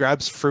 and then he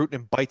grabs fruit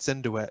and bites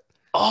into it.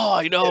 Oh,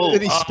 I know.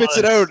 And he spits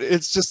it out.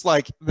 It's just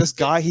like this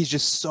guy, he's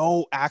just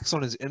so acts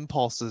on his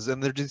impulses,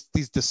 and they're just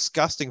these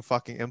disgusting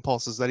fucking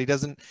impulses that he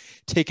doesn't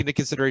take into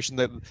consideration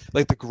that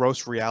like the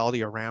gross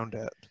reality around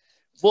it.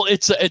 Well,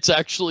 it's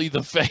actually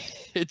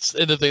it's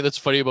and the thing that's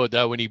funny about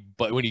that when he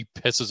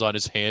pisses on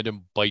his hand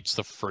and bites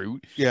the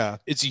fruit, Yeah,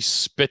 is he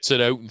spits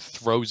it out and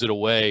throws it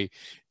away,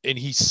 and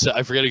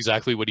I forget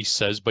exactly what he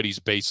says, but he's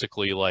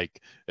basically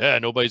like, yeah,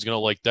 nobody's gonna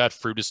like that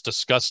fruit, is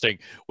disgusting,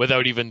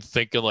 without even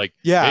thinking like,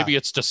 yeah, maybe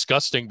it's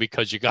disgusting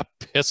because you got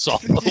piss all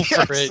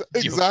over it.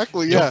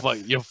 Exactly.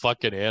 You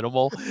fucking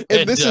animal.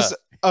 And this is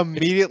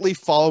immediately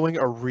following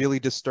a really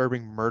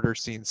disturbing murder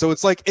scene. So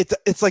it's like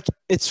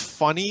it's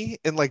funny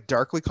and like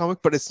darkly comic,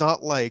 but it's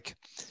not like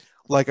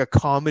a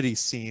comedy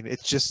scene.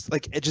 It's just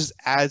like it just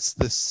adds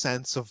this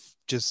sense of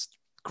just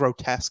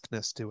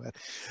grotesqueness to it.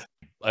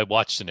 I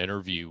watched an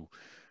interview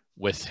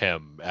with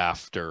him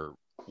after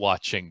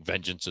watching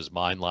Vengeance is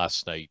Mine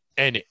last night,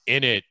 and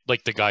in it,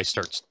 like, the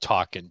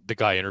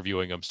guy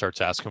interviewing him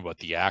starts asking about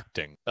the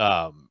acting,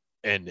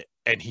 and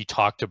he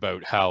talked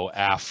about how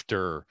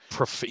after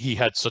he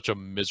had such a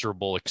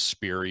miserable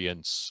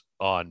experience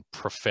on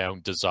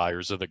Profound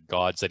Desires of the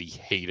Gods that he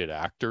hated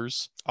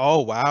actors.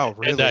 Oh wow,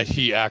 really? And that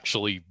he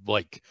actually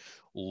like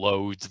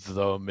loathed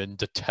them and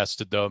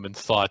detested them and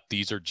thought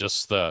these are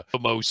just the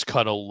most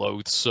kind of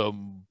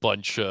loathsome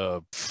bunch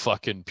of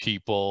fucking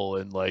people,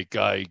 and like,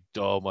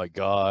 oh my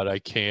god, I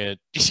can't,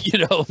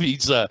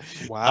 he's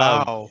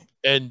wow.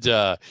 And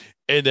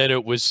then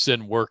it was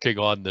in working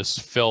on this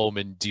film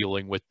and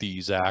dealing with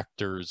these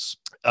actors,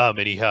 and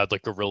he had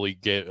like a really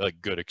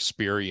good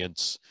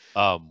experience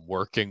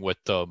working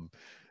with them,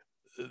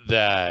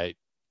 that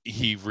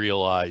he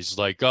realized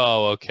like,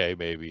 oh, okay,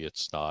 maybe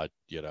it's not,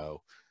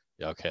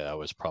 okay, that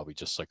was probably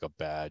just like a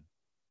bad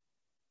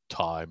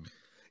time.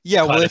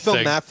 Yeah, well, they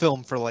filmed that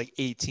film for like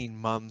 18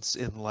 months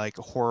in like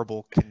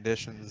horrible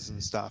conditions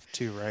and stuff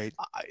too, right?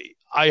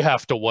 I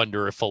have to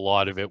wonder if a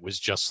lot of it was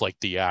just like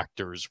the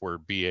actors were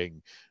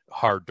being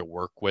hard to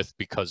work with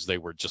because they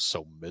were just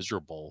so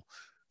miserable.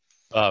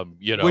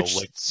 Which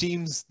like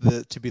seems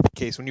to be the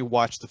case. When you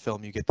watch the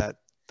film, you get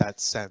that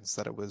sense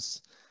that it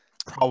was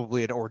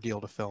probably an ordeal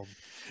to film.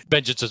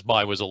 Vengeance is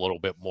Mine was a little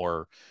bit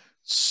more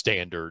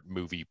standard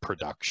movie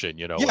production,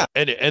 Yeah.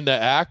 and the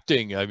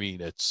acting, I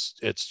mean, it's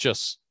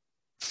just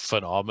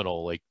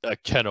phenomenal. Like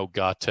Ken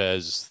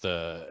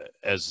Ogata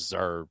as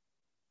our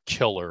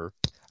killer.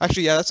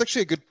 Actually, yeah, that's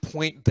actually a good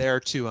point there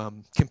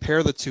to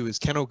compare the two. Is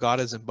Ken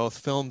Ogata's in both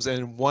films,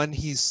 and one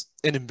he's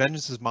in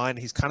Vengeance is Mine,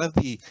 he's kind of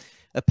the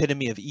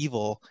epitome of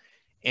evil,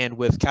 and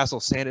with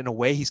Castle Sand, in a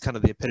way, he's kind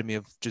of the epitome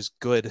of just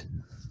good.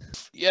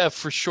 Yeah,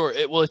 for sure.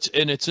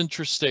 It's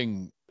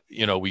interesting.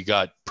 We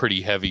got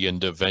pretty heavy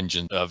into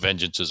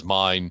Vengeance is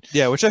Mine.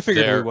 Yeah, which I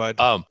figured we would.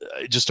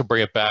 Just to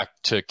bring it back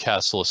to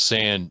Castle of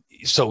Sand,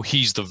 so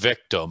he's the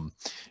victim,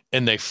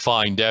 and they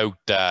find out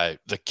that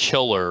the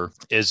killer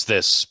is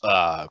this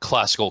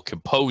classical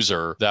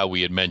composer that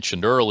we had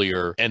mentioned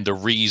earlier, and the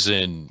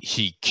reason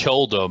he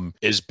killed him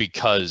is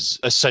because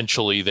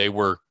essentially they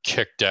were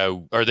kicked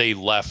out, or they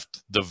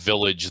left the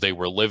village they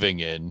were living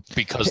in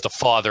because the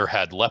father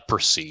had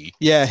leprosy.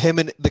 Yeah, him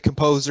and the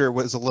composer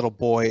was a little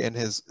boy, and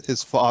his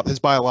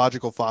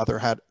biological father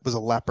was a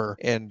leper,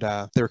 and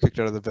they were kicked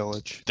out of the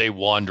village. They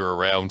wander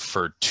around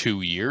for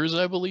 2 years,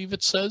 I believe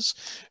it says.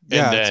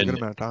 Yeah, it's a good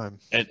amount of time.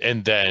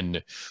 And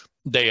then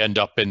they end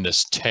up in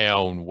this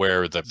town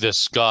where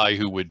this guy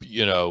who would,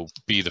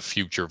 be the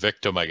future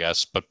victim, I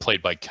guess, but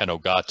played by Ken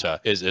Ogata,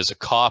 is a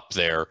cop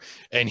there,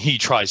 and he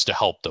tries to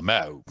help them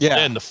out. Yeah.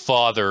 And the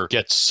father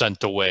gets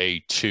sent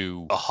away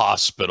to a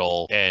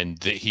hospital,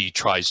 and he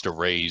tries to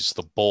raise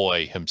the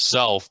boy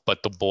himself,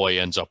 but the boy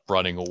ends up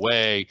running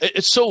away.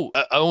 It's so,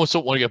 I almost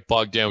don't want to get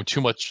bogged down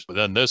too much.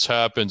 Then this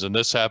happens and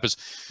this happens.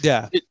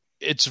 Yeah.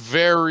 It's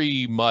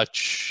very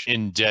much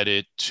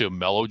indebted to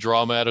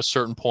melodrama at a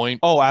certain point.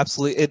 Oh,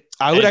 absolutely.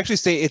 I would actually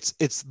say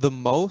it's the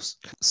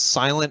most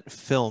silent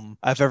film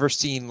I've ever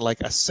seen, like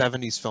a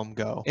 70s film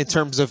go, in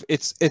terms of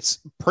it's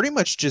pretty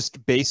much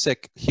just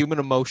basic human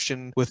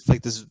emotion with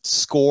like this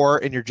score,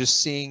 and you're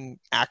just seeing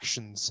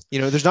actions.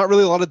 There's not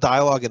really a lot of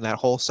dialogue in that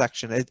whole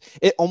section.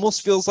 It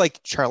almost feels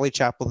like Charlie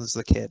Chaplin is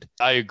the kid.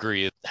 I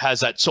agree. It has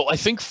that. So I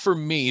think for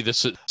me,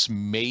 this is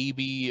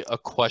maybe a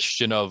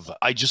question of,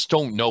 I just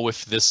don't know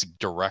if this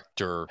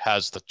director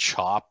has the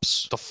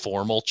chops, the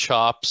formal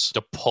chops,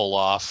 to pull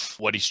off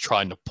what he's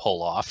trying to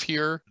pull off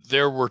here.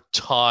 There were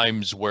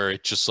times where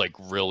it just like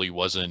really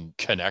wasn't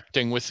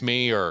connecting with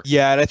me, or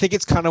yeah, and I think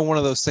it's kind of one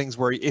of those things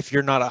where if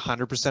you're not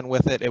 100%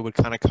 with it, it would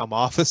kind of come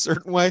off a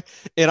certain way.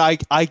 And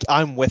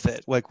I'm with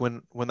it. Like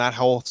when that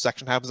whole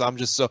section happens, I'm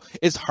just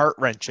it's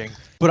heart-wrenching.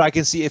 But I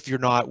can see if you're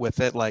not with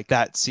it, like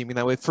that seeming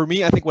that way. For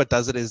me, I think what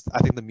does it is I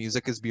think the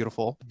music is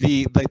beautiful.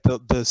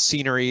 The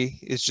scenery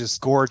is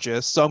just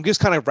gorgeous. So I'm just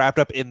kind of wrapped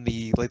up in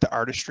the like the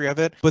artistry of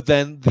it. But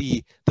then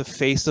the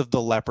face of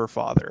the leper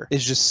father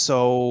is just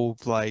so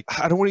like,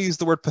 I don't want to use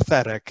the word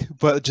pathetic,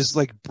 but just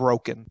like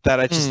broken, that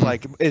I just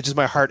like, it just,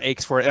 my heart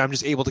aches for it, and I'm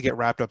just able to get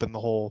wrapped up in the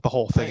whole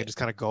thing and just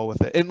kind of go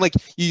with it. And like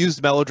you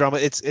used melodrama,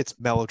 it's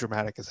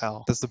melodramatic as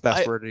hell. That's the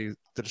best word to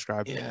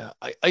describe. Yeah,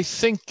 I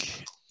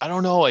think, I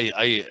don't know.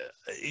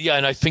 Yeah,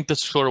 and I think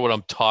that's sort of what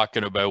I'm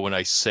talking about when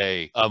I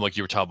say, like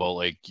you were talking about,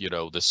 like, you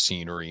know, the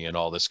scenery and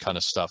all this kind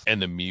of stuff,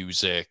 and the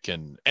music,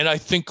 and I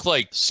think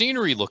like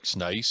scenery looks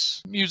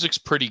nice, music's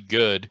pretty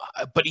good,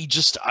 but he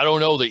just, I don't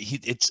know,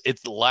 that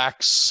it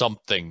lacks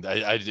something.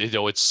 I you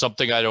know, it's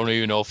something I don't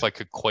even know if I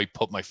could quite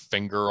put my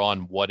finger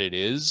on what it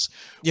is.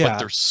 Yeah. But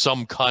there's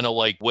some kind of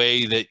like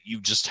way that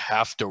you just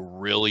have to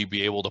really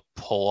be able to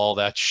pull all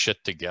that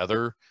shit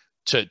together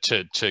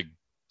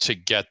to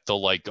get the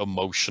like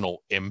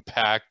emotional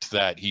impact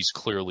that he's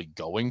clearly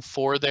going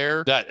for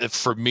there. That,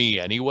 for me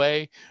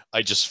anyway,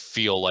 I just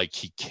feel like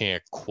he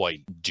can't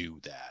quite do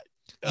that.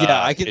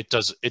 Yeah, it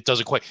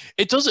doesn't quite.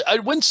 I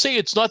wouldn't say,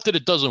 it's not that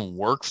it doesn't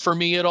work for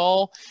me at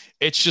all.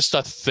 It's just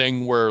a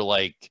thing where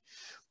like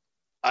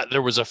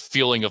there was a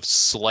feeling of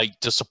slight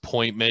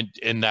disappointment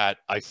in that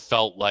I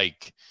felt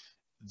like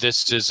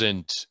this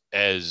isn't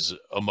as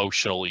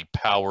emotionally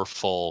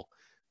powerful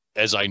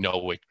as I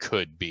know it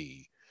could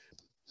be.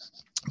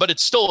 But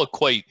it's still a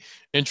quite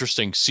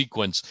interesting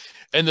sequence.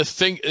 And the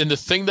thing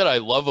that I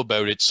love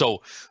about it,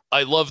 so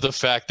I love the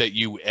fact that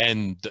you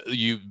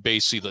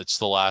basically, that's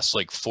the last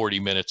like 40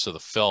 minutes of the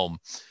film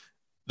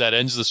that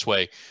ends this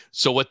way.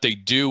 So what they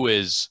do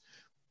is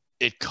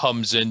it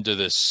comes into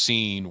this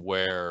scene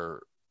where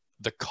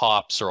the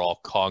cops are all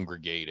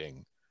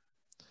congregating.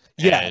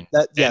 Yeah,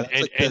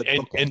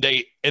 and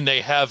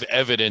they have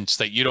evidence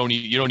that you don't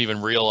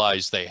even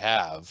realize they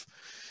have.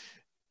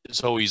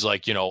 So he's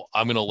like, you know,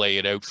 I'm going to lay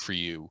it out for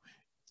you.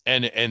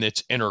 And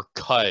it's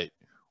intercut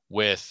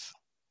with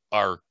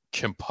our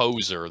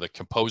composer, the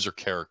composer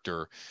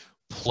character,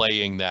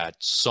 playing that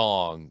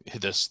song,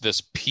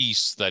 this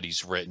piece that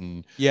he's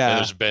written. Yeah. And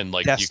there's been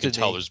like, Destiny. You can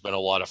tell there's been a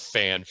lot of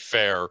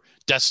fanfare.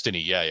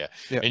 Destiny. Yeah.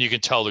 And you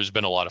can tell there's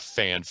been a lot of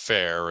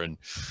fanfare, and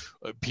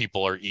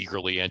people are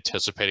eagerly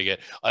anticipating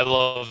it. I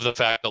love the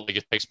fact that like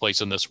it takes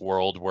place in this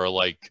world where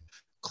like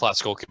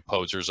classical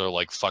composers are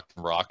like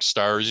fucking rock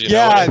stars, you know?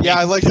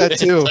 I like that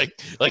too.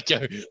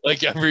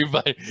 like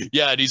everybody,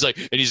 and he's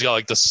got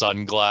like the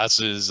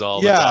sunglasses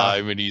all the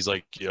time, and he's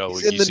like, you know,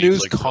 he's in the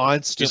news like,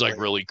 constantly. He's like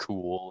really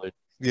cool. And,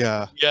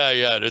 yeah,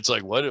 and it's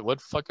like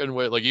what fucking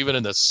way? Like even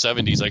in the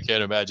 70s, I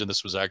can't imagine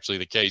this was actually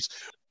the case.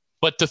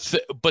 But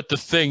the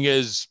thing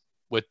is,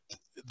 with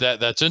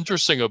that's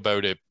interesting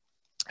about it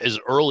is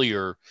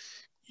earlier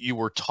you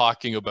were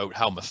talking about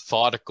how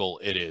methodical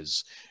it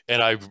is.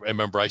 And I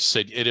remember I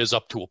said it is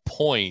up to a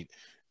point,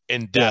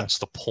 and that's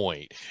the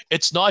point.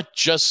 It's not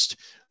just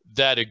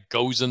that it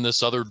goes in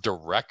this other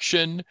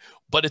direction,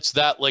 but it's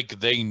that like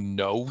they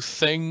know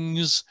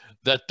things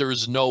that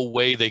there's no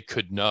way they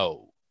could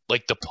know.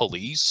 Like the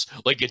police,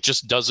 like it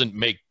just doesn't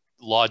make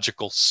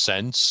logical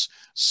sense,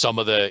 some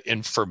of the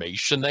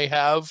information they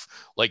have.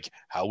 Like,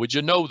 how would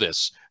you know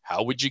this?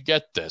 How would you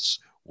get this?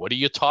 What are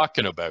you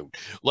talking about?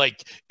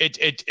 Like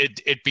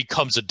it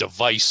becomes a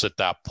device at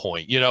that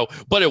point, you know,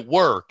 but it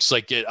works.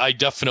 Like I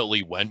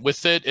definitely went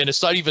with it, and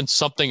it's not even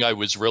something I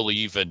was really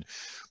even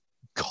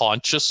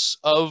conscious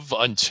of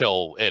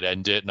until it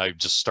ended, and I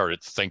just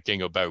started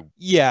thinking about.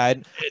 Yeah,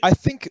 and I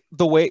think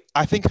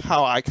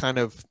how I kind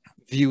of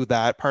view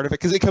that part of it,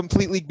 because it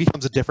completely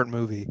becomes a different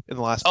movie in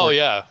the last. Oh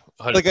yeah.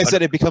 Like I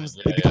said, it becomes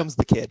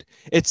the kid.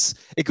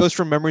 It goes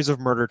from memories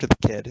of murder to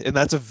the kid, and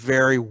that's a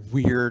very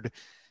weird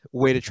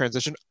way to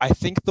transition. I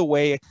think the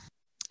way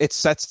it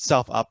sets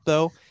itself up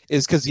though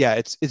is because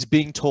it's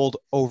being told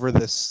over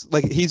this,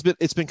 like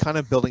it's been kind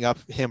of building up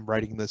him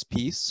writing this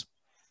piece,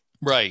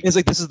 right? It's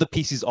like this is the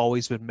piece he's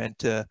always been meant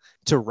to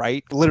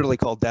write, literally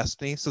called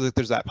Destiny, so that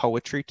there's that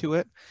poetry to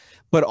it.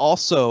 But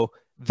also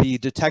the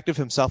detective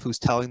himself who's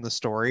telling the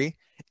story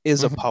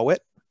is a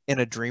poet and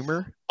a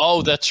dreamer.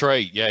 Oh, that's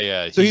right.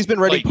 Yeah. So he's been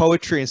writing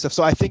poetry and stuff.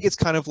 So I think it's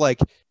kind of like,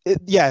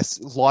 yes,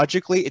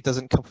 logically it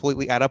doesn't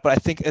completely add up, but I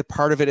think a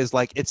part of it is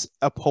like it's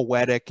a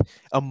poetic,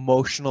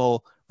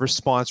 emotional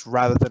response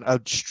rather than a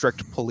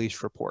strict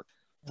police report.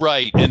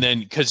 Right, and then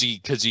because he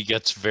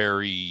gets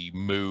very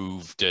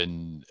moved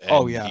and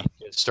he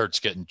starts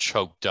getting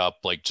choked up,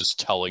 like just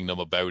telling them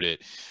about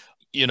it.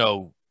 You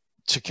know,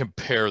 to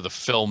compare the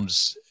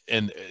films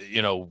and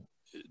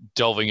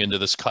delving into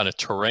this kind of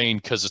terrain,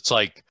 because it's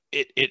like.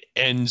 It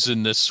ends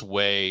in this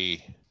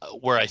way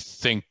where I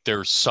think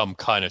there's some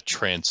kind of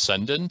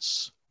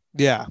transcendence.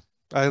 Yeah,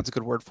 that's a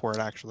good word for it,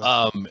 actually.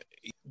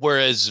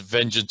 Whereas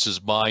Vengeance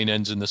Is Mine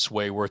ends in this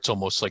way where it's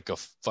almost like a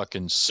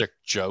fucking sick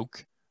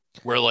joke,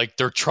 where like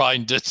they're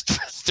trying to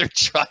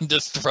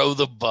throw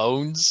the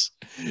bones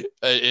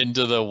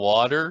into the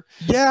water.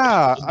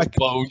 Yeah, the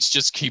bones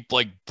just keep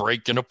like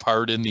breaking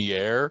apart in the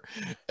air,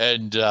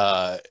 and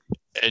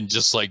and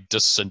just like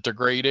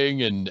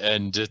disintegrating,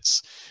 and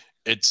it's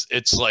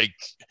like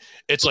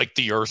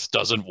the Earth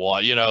doesn't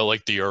want,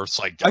 like the Earth's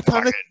like I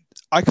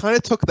kind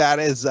of took that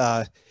as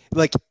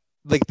like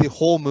like the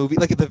whole movie,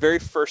 like at the very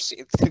first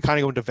scene, to kind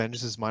of go into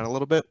Vengeance's mind a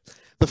little bit.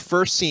 The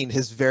first scene,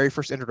 his very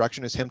first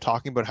introduction, is him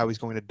talking about how he's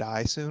going to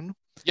die soon.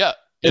 Yeah.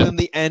 And then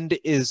the end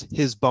is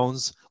his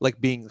bones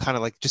like being kind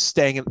of like just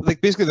staying in,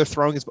 like basically they're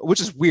throwing his,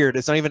 which is weird.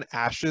 It's not even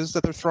ashes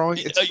that they're throwing.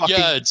 It's fucking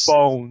it's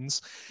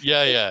bones.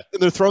 Yeah.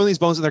 And they're throwing these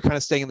bones and they're kind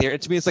of staying in the air.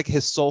 And to me, it's like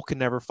his soul can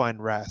never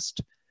find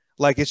rest.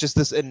 Like it's just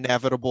this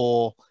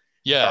inevitable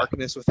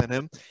darkness within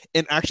him.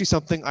 And actually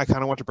something I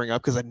kind of want to bring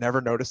up, because I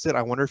never noticed it,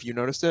 I wonder if you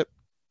noticed it,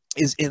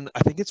 is in, I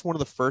think it's one of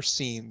the first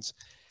scenes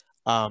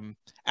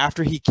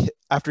after he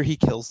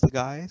kills the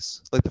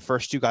guys, like the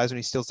first two guys when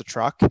he steals the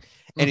truck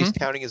and he's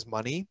counting his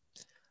money.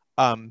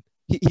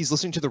 He's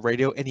listening to the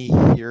radio and he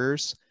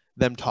hears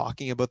them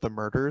talking about the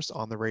murders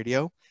on the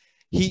radio.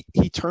 He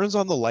turns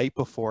on the light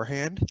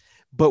beforehand,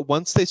 but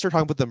once they start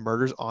talking about the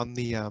murders on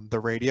the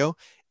radio,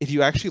 if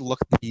you actually look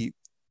and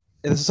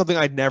this is something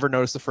I'd never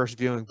noticed the first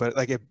viewing, but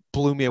like it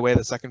blew me away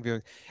the second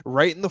viewing.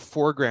 Right in the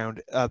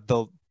foreground,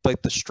 the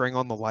string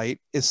on the light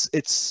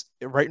it's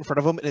right in front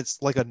of him, and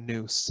it's like a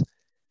noose.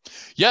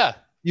 Yeah,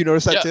 you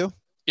noticed that too?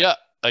 Yeah.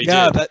 I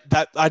did.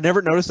 That I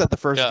never noticed that the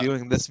first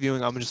viewing. This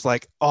viewing, I'm just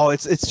like, oh,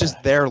 it's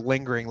just there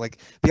lingering. Like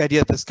the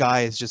idea that this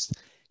guy is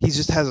he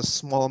just has a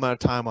small amount of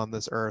time on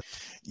this earth.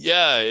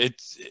 Yeah,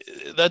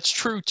 that's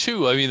true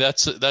too. I mean,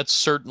 that's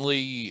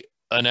certainly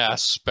an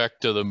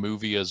aspect of the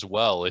movie as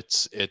well.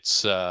 It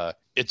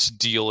is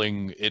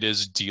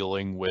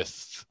dealing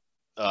with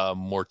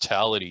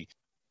mortality,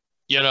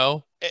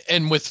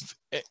 and with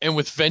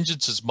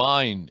Vengeance's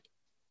mind,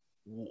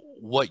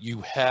 what you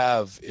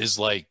have is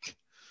like,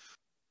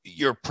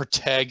 your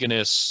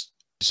protagonist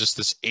is just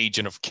this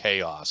agent of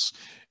chaos,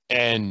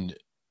 and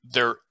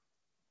there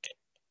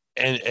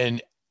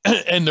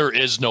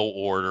is no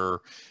order,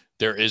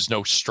 there is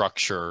no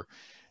structure,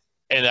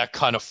 and that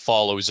kind of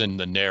follows in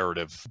the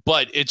narrative,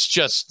 but it's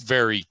just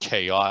very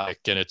chaotic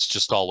and it's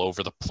just all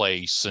over the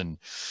place. And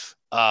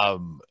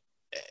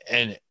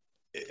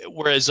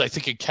whereas I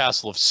think in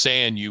Castle of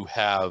Sand you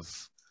have,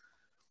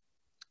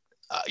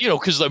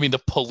 because I mean the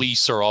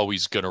police are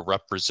always going to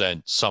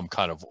represent some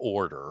kind of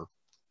order.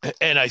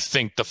 And I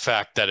think the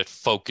fact that it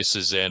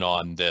focuses in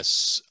on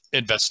this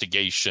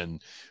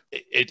investigation,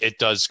 it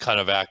does kind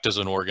of act as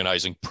an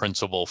organizing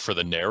principle for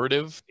the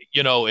narrative,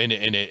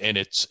 and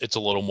it's a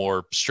little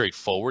more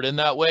straightforward in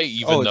that way,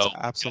 even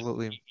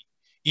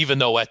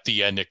though at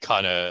the end it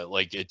kind of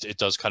like it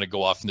does kind of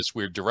go off in this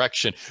weird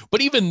direction.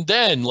 But even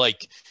then,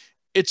 like,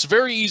 it's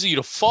very easy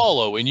to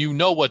follow and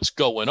what's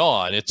going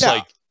on. It's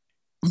like,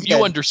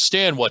 you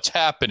understand what's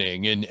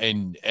happening,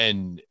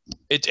 and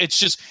it's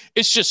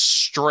just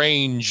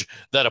strange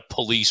that a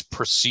police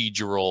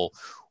procedural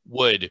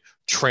would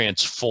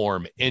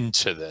transform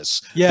into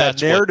this.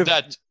 That's narrative.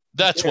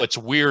 That's what's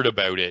weird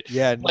about it.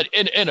 Yeah. But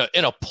in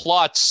a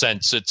plot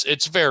sense,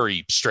 it's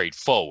very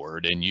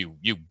straightforward, and you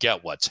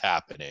get what's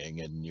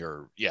happening, and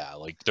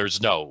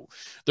there's no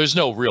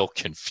real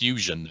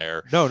confusion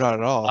there. No, not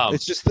at all.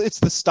 It's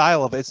the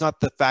style of it. It's not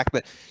the fact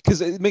that,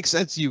 because it makes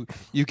sense. You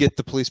get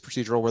the police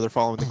procedural where they're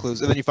following the clues,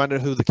 and then you find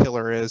out who the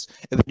killer is,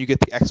 and then you get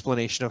the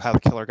explanation of how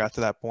the killer got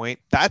to that point.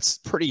 That's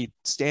pretty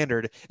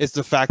standard. It's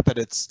the fact that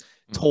it's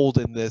told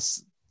in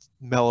this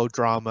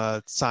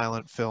melodrama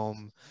silent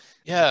film.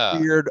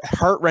 Weird,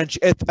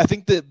 heart-wrenching. I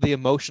think the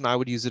emotion I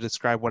would use to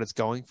describe what it's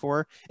going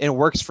for, and it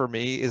works for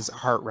me, is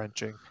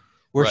heart-wrenching.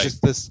 Where it's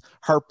just this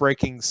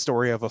heartbreaking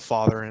story of a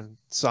father and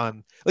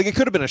son. Like, it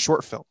could have been a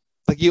short film.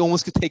 Like, you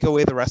almost could take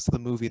away the rest of the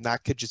movie, and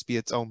that could just be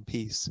its own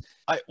piece.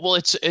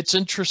 It's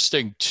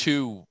interesting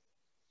too,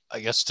 I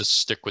guess, to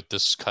stick with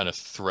this kind of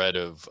thread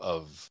of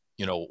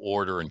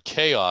order and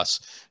chaos,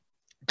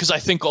 because I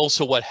think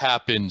also what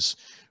happens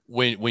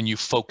when you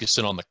focus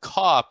in on the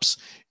cops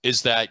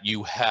is that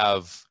you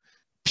have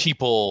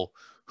people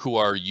who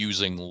are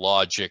using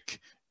logic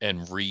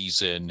and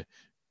reason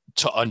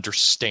to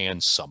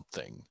understand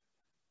something,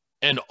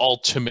 and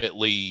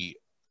ultimately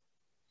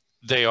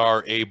they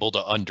are able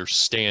to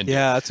understand it.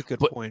 That's a good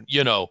point.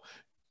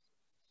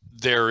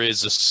 There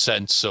is a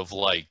sense of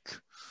like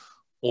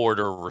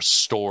order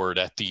restored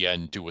at the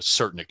end to a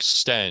certain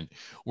extent,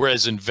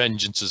 whereas in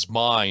Vengeance's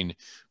mind,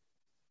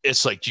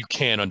 it's like, you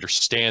can't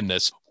understand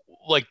this.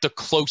 Like, the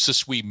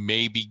closest we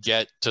maybe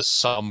get to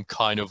some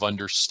kind of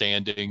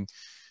understanding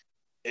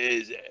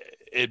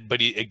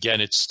but again,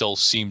 it still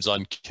seems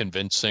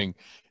unconvincing,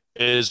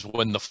 is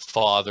when the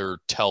father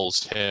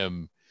tells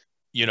him,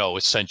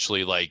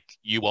 essentially like,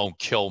 you won't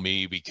kill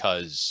me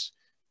because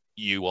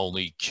you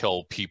only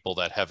kill people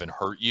that haven't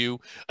hurt you.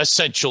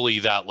 Essentially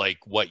that, like,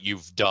 what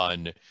you've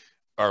done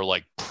are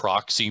like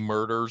proxy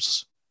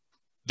murders,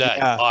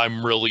 that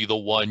I'm really the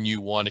one you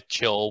want to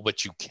kill,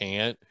 but you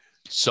can't.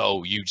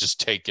 So you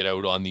just take it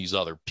out on these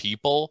other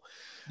people.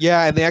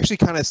 Yeah, and they actually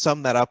kind of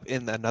sum that up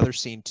in another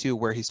scene too,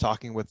 where he's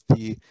talking with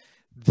the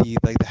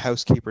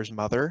housekeeper's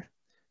mother,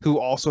 who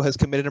also has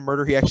committed a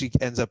murder. He actually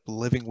ends up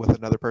living with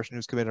another person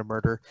who's committed a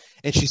murder,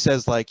 and she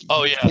says like,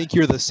 Oh you yeah, think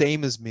you're the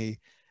same as me,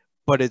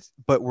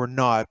 but we're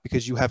not,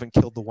 because you haven't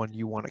killed the one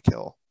you want to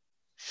kill.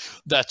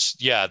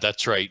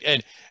 that's right.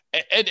 And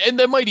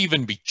that might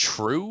even be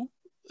true,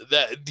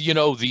 that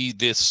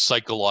this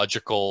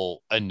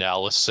psychological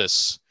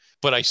analysis,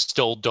 but I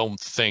still don't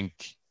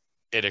think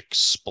it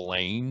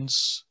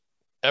explains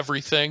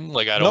everything.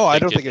 Like I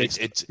don't think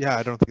it's yeah,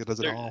 I don't think it does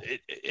at there, all.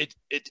 it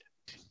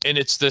and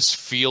it's this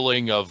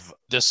feeling of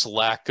this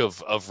lack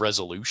of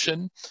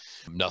resolution.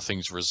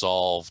 Nothing's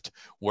resolved.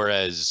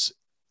 Whereas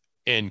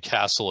in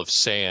Castle of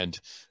Sand,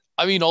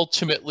 I mean,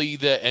 ultimately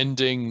the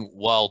ending,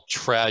 while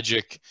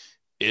tragic,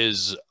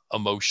 is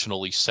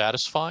emotionally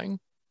satisfying.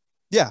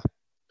 Yeah,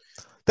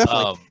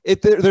 definitely.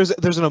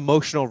 There's an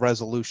emotional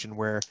resolution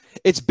where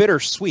it's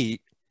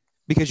bittersweet,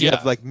 because you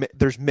have like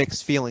there's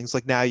mixed feelings.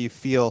 Like now you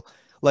feel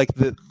like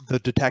the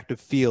detective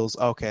feels,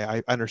 okay,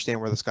 I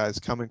understand where this guy's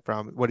coming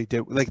from, what he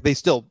did. Like he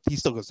still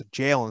goes to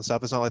jail and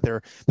stuff. It's not like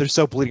they're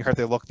so bleeding heart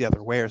they look the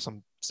other way or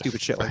some stupid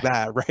shit like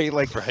that, right?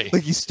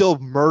 Like you still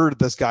murdered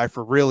this guy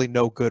for really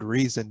no good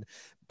reason,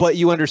 but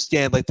you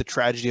understand like the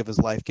tragedy of his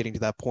life getting to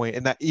that point,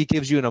 and that it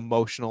gives you an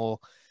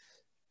emotional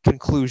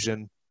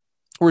conclusion.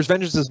 Whereas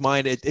Vengeance is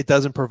Mine, it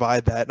doesn't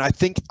provide that. And I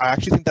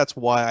actually think that's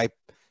why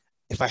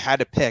if I had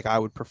to pick, I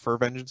would prefer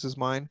Vengeance is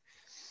Mine,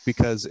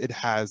 because it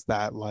has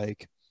that,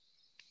 like,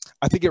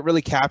 I think it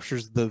really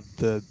captures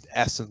the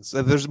essence.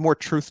 There's more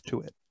truth to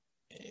it.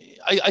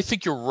 I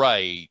think you're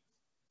right.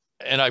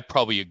 And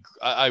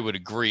I would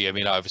agree. I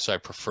mean, obviously I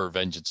prefer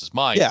Vengeance is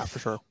Mine. Yeah, for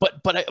sure.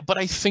 But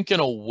I think in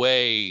a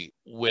way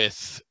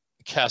with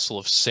Castle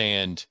of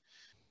Sand,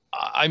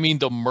 I mean,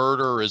 the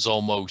murder is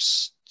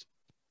almost,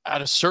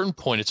 at a certain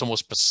point, it's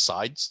almost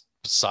besides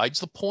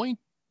the point.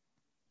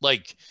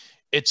 Like,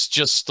 it's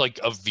just like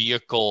a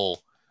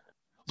vehicle.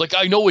 Like,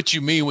 I know what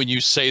you mean when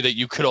you say that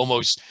you could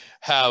almost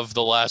have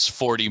the last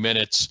 40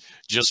 minutes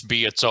just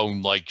be its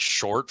own like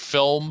short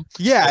film.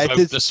 Yeah, about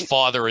this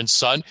father and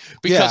son,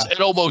 because it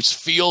almost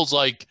feels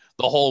like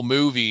the whole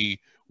movie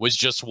was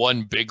just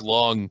one big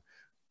long,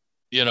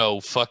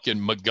 fucking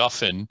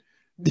MacGuffin.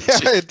 Yeah,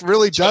 it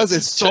really does.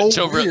 It's so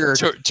weird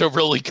to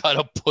really kind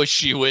of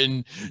push you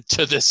in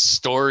to this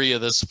story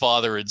of this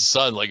father and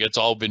son. Like, it's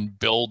all been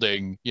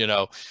building,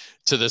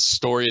 to this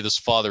story of this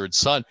father and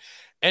son.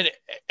 And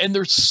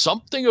there's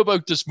something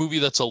about this movie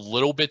that's a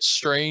little bit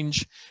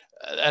strange,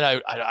 and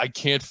I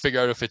can't figure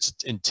out if it's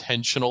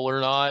intentional or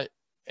not,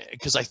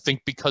 because I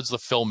think because the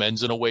film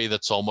ends in a way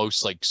that's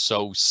almost like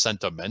so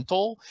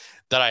sentimental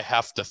that I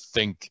have to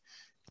think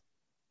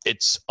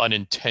it's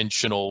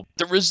unintentional.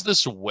 There is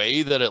this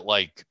way that it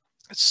like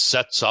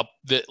sets up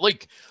that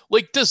like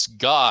this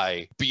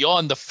guy,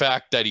 beyond the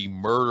fact that he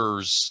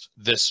murders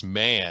this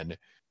man,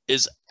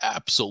 is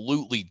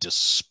absolutely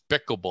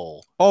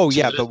despicable. Oh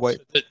yeah, the way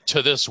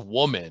to this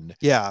woman,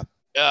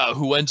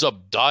 who ends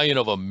up dying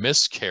of a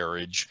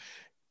miscarriage,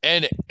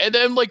 and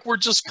then like we're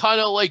just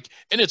kind of like,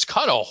 and it's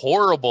kind of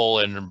horrible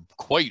and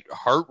quite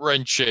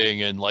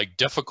heart-wrenching and like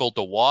difficult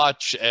to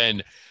watch,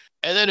 and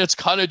then it's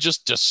kind of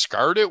just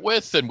discarded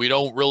with, and we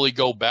don't really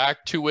go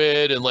back to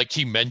it. And like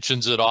he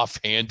mentions it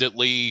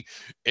offhandedly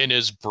in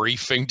his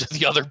briefing to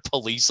the other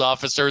police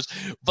officers,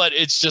 but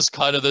it's just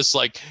kind of this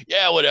like,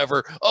 yeah,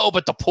 whatever. Oh,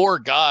 but the poor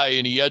guy,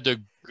 and he had to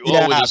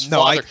go with his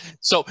father.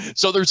 So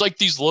there's like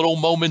these little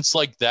moments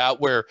like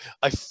that where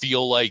I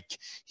feel like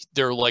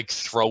they're like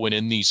throwing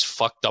in these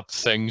fucked up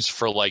things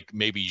for like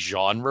maybe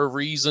genre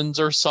reasons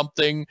or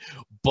something,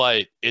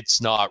 but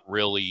it's not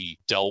really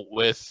dealt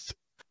with.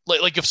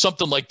 Like if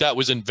something like that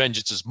was in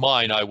Vengeance is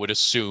Mine, I would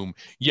assume,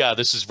 yeah,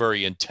 this is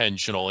very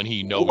intentional and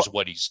he knows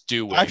what he's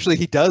doing. Actually,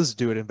 he does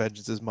do it in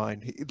Vengeance is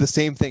Mine. The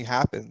same thing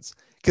happens,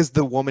 because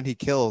the woman he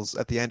kills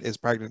at the end is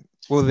pregnant.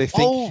 Well, they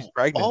think she's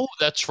pregnant. Oh,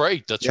 that's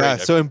right. That's right.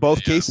 Yeah, so in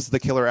both cases, the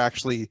killer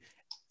actually,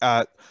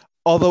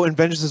 although in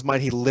Vengeance is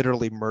Mine, he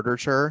literally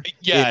murders her.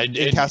 Yeah,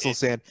 in Castle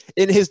Sand.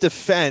 In his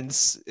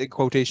defense, in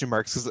quotation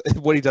marks, because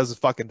what he does is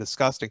fucking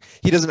disgusting.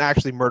 He doesn't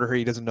actually murder her.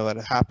 He doesn't know that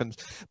it happened.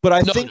 But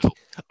I think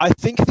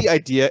the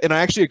idea, and I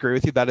actually agree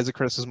with you, that is a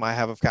criticism I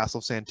have of Castle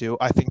of Sand too.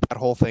 I think that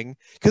whole thing,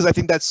 because I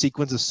think that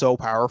sequence is so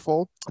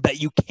powerful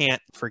that you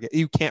can't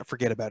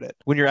forget about it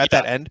when you're at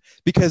that end,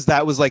 because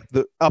that was like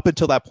up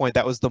until that point,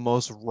 that was the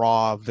most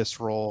raw,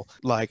 visceral,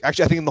 like,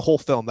 actually I think in the whole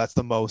film that's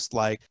the most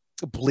like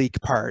bleak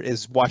part,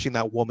 is watching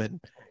that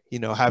woman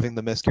having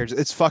the miscarriage.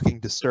 It's fucking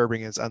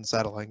disturbing. It's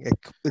unsettling.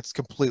 It's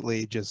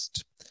completely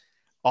just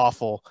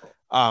awful.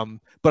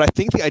 But I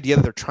think the idea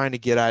that they're trying to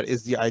get at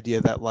is the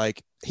idea that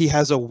like he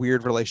has a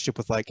weird relationship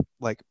with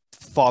like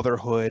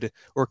fatherhood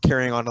or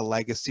carrying on a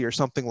legacy or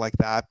something like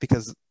that,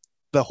 because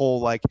the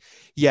whole like,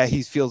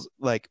 he feels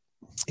like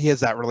he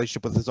has that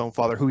relationship with his own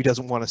father who he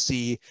doesn't want to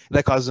see,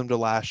 that causes him to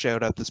lash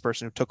out at this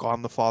person who took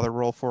on the father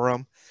role for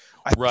him.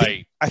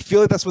 I feel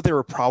like that's what they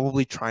were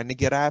probably trying to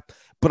get at,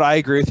 but I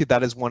agree with you.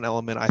 That is one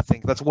element. I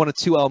think that's one of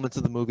two elements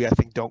of the movie I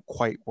think don't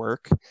quite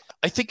work.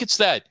 I think it's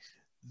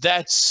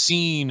that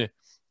scene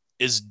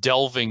is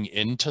delving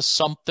into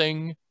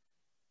something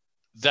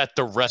that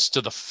the rest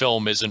of the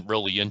film isn't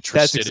really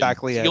interested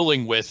exactly in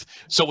dealing with.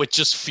 So it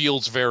just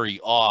feels very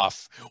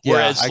off. Yeah,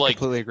 Whereas I like,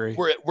 completely agree.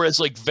 whereas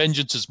like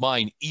Vengeance is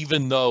Mine,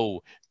 even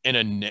though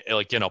in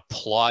a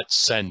plot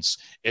sense,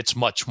 it's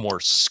much more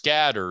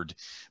scattered.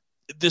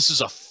 This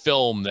is a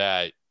film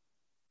that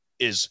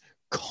is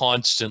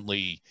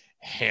constantly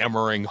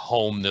hammering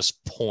home this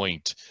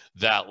point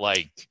that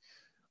like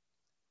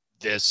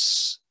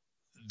this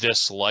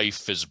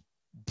life is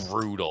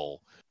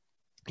brutal.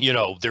 You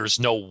know, there's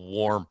no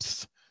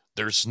warmth.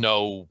 There's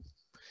no,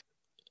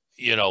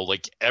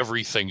 like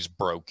everything's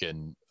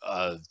broken.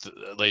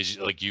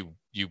 Like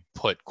you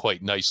put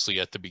quite nicely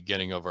at the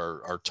beginning of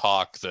our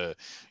talk, the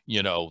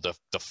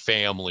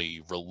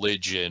family,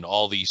 religion,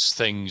 all these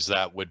things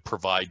that would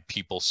provide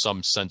people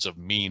some sense of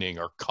meaning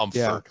or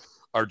comfort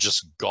are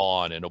just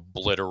gone and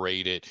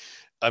obliterated.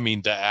 I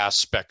mean, the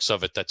aspects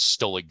of it that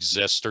still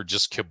exist are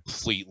just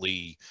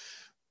completely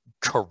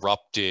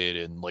corrupted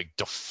and like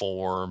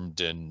deformed,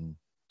 and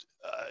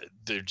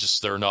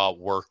they're not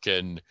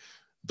working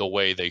the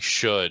way they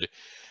should.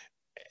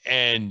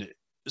 And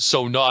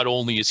so not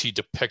only is he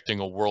depicting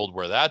a world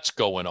where that's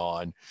going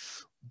on,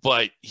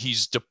 but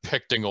he's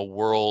depicting a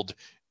world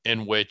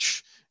in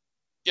which,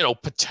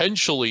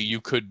 potentially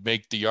you could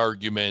make the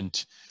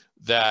argument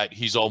that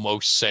he's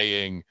almost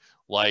saying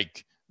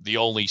like the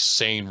only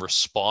sane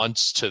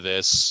response to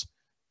this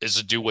is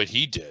to do what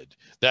he did.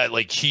 That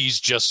like he's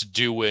just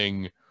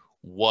doing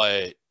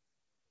what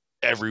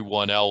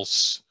everyone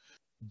else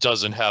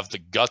doesn't have the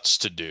guts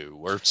to do,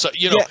 or so,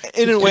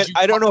 in a way,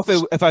 I don't know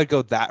if I'd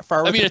go that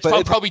far. I mean, it's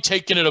probably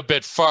taking it a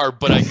bit far,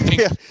 but I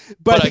think,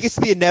 but I think it's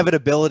the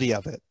inevitability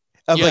of it.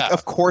 Like,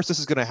 of course, this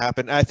is going to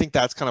happen. And I think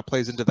that's kind of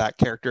plays into that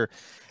character.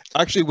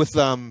 Actually, with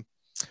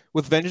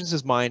Vengeance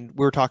is Mine,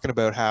 we were talking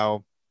about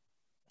how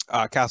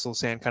Castle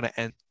Sand kind of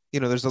ends.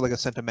 There's like a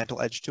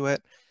sentimental edge to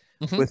it.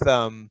 Mm-hmm.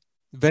 With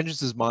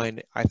Vengeance is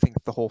Mine, I think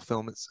the whole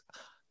film is.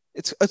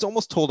 It's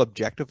almost told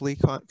objectively,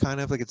 kind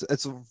of like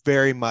it's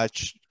very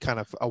much kind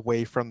of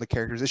away from the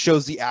characters. It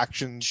shows the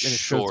actions and it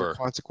shows the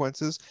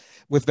consequences.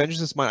 With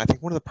Vengeance is Mine, I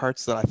think one of the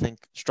parts that I think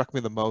struck me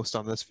the most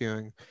on this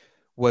viewing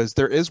was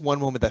there is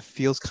one moment that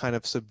feels kind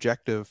of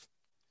subjective,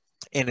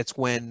 and it's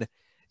when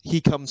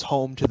he comes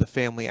home to the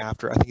family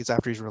after, I think it's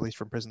after he's released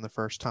from prison the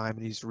first time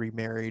and he's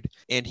remarried,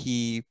 and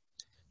he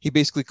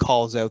basically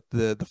calls out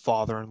the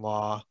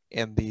father-in-law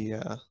and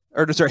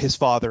his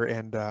father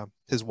and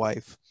his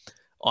wife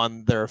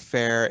on their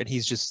affair, and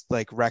he's just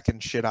like wrecking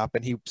shit up,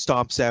 and he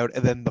stomps out,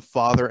 and then the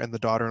father and the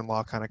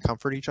daughter-in-law kind of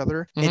comfort each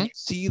other. Mm-hmm. And you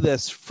see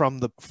this from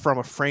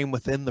a frame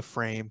within the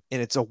frame, and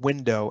it's a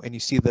window, and you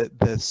see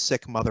the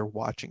sick mother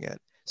watching it.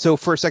 So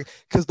for a second,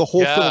 because the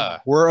whole film,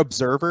 we're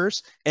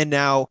observers, and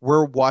now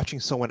we're watching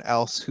someone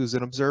else who's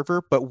an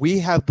observer, but we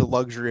have the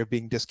luxury of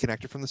being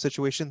disconnected from the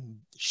situation.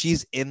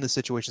 She's in the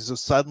situation. So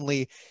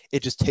suddenly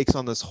it just takes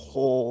on this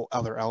whole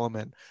other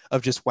element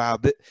of just, wow,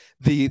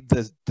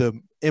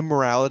 the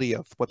immorality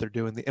of what they're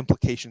doing, the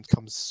implications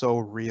come so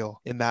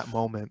real in that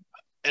moment.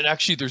 And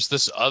actually there's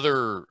this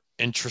other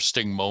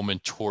interesting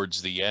moment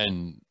towards the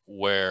end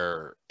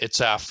where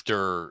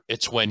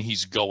it's when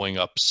he's going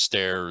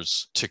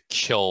upstairs to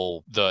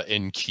kill the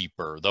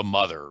innkeeper, the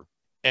mother,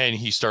 and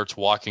he starts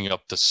walking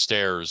up the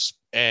stairs,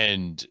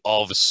 and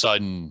all of a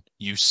sudden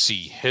you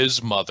see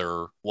his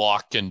mother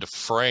walk into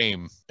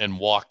frame and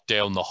walk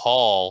down the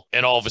hall,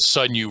 and all of a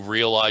sudden you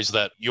realize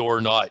that you're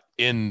not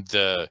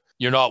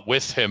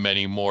with him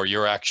anymore,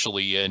 you're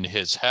actually in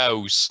his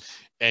house.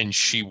 And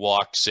she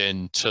walks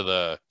into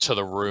the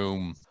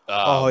room.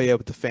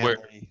 With the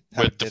family.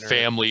 With the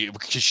family,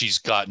 because she's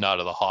gotten out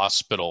of the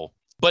hospital.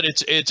 But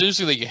it's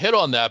interesting that you hit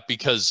on that,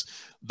 because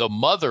the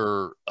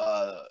mother,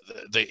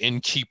 the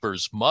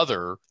innkeeper's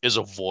mother, is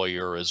a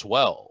voyeur as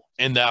well.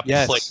 And that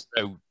plays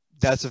out.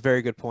 That's a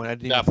very good point. I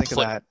didn't even think of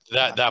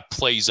that. That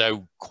plays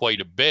out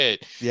quite a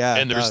bit. Yeah.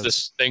 And there's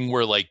this thing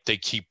where like they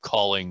keep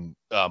calling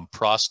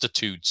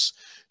prostitutes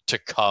to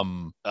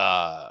come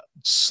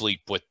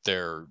sleep with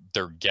their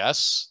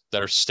guests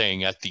that are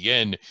staying at the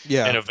inn.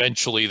 Yeah. And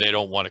eventually they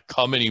don't want to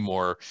come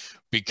anymore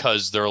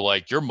because they're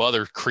like, your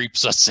mother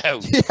creeps us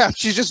out. Yeah,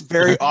 she's just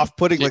very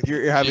off-putting. Like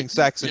you're having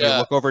sex and you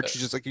look over and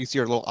she's just like, you see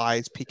her little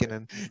eyes peeking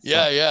in.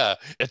 Yeah.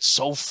 It's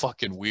so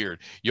fucking weird.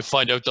 You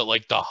find out that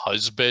like the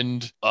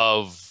husband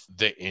of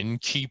the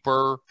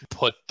innkeeper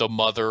put the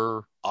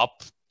mother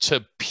up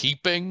to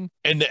peeping,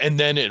 and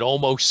then it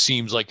almost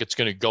seems like it's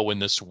going to go in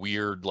this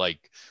weird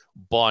like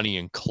Bonnie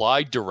and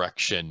Clyde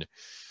direction,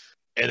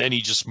 and then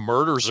he just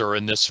murders her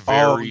in this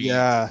very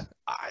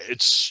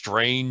it's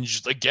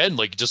strange again,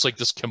 like just like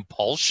this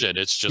compulsion.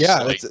 It's just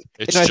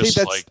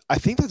I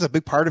think that's a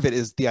big part of it,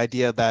 is the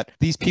idea that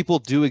these people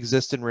do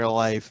exist in real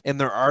life, and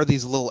there are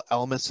these little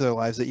elements to their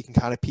lives that you can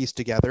kind of piece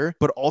together,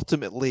 but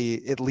ultimately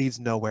it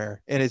leads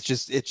nowhere. And it's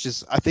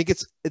just I think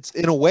it's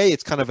in a way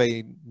it's kind of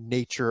a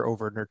nature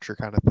over nurture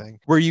kind of thing,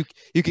 where you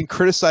can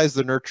criticize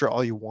the nurture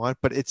all you want,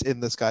 but it's in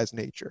this guy's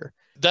nature.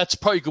 That's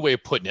probably a good way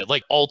of putting it.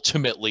 Like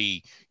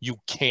ultimately you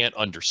can't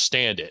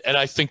understand it. And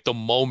I think the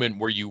moment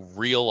where you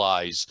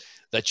realize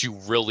that you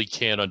really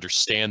can't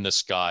understand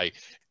this guy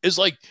is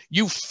like,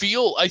 you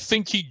feel, I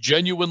think he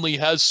genuinely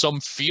has some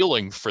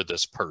feeling for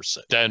this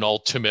person. Then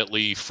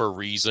ultimately, for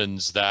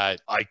reasons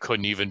that I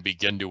couldn't even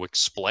begin to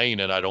explain,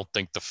 and I don't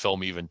think the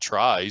film even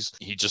tries,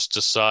 he just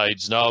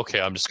decides, no,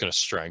 okay, I'm just going to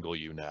strangle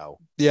you now.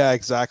 Yeah,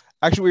 exactly.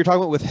 Actually, we were talking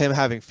about with him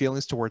having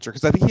feelings towards her,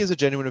 because I think he has a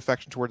genuine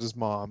affection towards his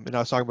mom. And I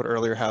was talking about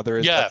earlier how there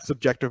is that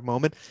subjective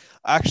moment.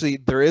 Actually,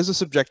 there is a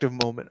subjective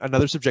moment,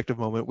 another subjective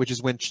moment, which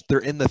is when they're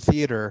in the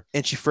theater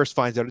and she first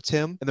finds out it's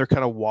him, and they're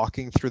kind of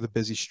walking through the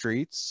busy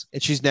streets,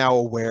 and she's now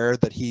aware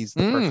that he's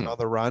the person on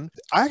the run.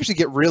 I actually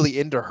get really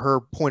into her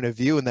point of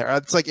view in there.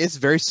 It's like, it's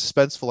very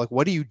suspenseful. Like,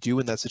 what do you do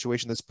in that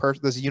situation?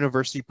 This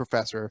university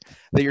professor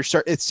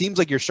that it seems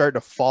like you're starting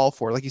to fall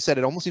for. Like you said,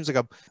 it almost seems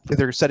like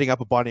they're setting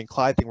up a Bonnie and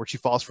Clyde thing where she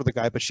falls for the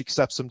guy, but she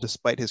accepts him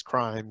despite his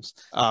crimes.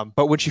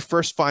 But when she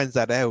first finds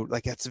that out,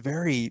 like, it's a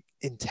very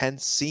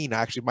intense scene.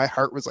 Actually, my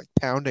heart was like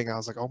pounding. I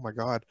was like, oh my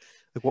God,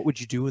 like, what would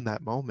you do in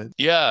that moment?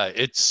 Yeah,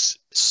 it's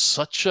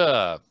such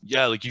a,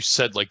 like you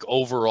said, like,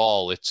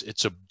 overall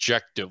it's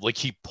objective. Like,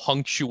 he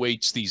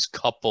punctuates these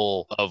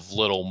couple of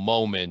little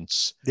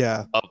moments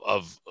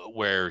of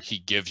where he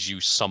gives you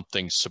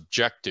something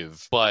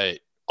subjective, but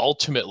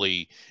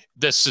ultimately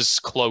this is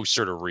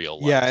closer to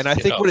real life. Yeah, and I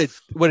think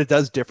what it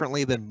does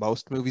differently than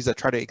most movies that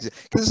try to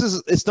exist,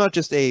 because it's not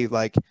just a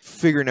like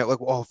figuring out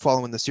like, well,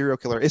 following the serial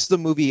killer. It's the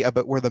movie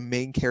about where the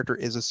main character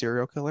is a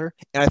serial killer,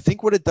 and I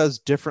think what it does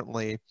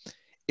differently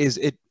is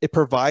it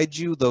provides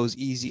you those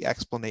easy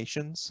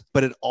explanations,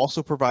 but it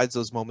also provides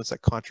those moments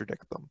that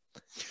contradict them.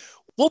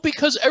 Well,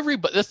 because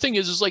the thing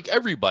is like,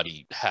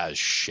 everybody has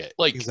shit.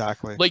 Like,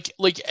 exactly.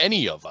 Like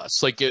any of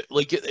us, like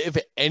if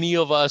any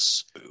of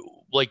us,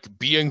 like,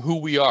 being who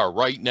we are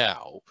right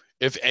now,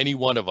 if any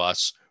one of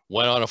us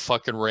went on a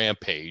fucking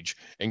rampage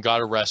and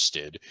got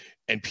arrested,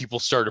 and people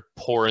started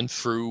pouring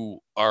through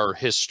our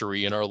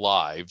history and our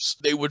lives,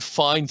 they would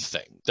find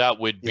things that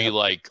would be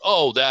like,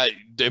 oh, that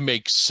it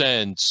makes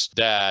sense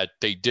that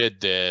they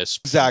did this.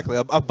 Exactly.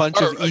 A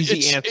bunch of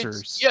easy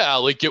answers.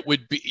 Like, it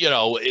would be,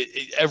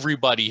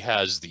 everybody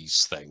has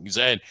these things.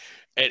 And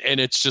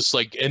it's just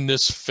like, and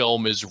this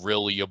film is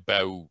really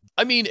about,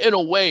 I mean, in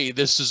a way,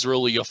 this is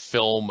really a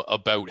film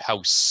about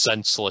how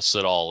senseless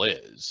it all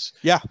is.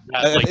 Yeah.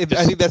 I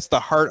think that's the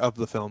heart of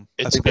the film.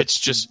 It's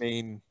just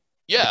main.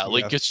 Yeah,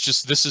 like, it's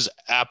just, this is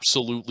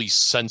absolutely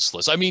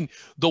senseless. I mean,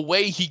 the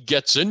way he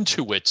gets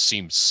into it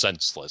seems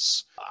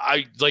senseless.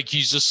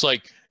 He's just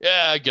like,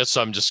 yeah, I guess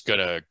I'm just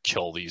gonna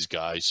kill these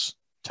guys,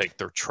 take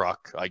their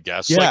truck, I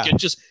guess. Yeah. Like,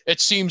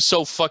 it seems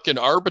so fucking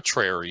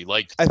arbitrary.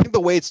 Like, I think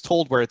the way it's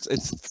told, where it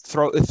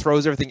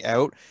throws everything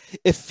out,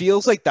 it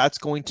feels like that's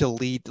going to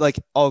lead, like,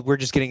 oh, we're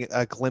just getting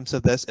a glimpse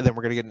of this, and then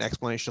we're gonna get an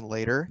explanation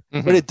later.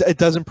 But it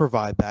doesn't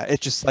provide that.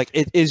 It's just like,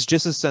 it is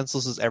just as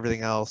senseless as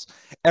everything else.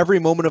 Every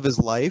moment of his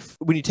life,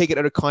 when you take it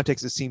out of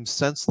context, it seems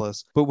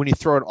senseless. But when you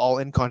throw it all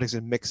in context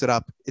and mix it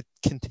up, it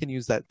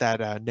continues that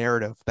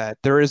narrative that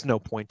there is no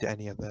point to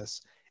any of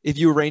this. If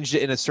you arranged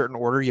it in a certain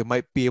order, you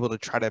might be able to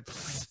try to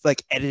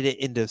like edit it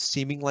into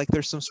seeming like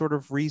there's some sort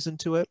of reason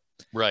to it.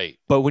 Right.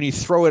 But when you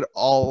throw it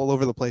all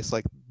over the place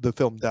like the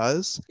film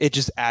does, it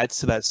just adds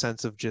to that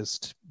sense of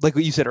just, like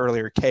what you said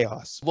earlier,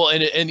 chaos. Well,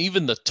 and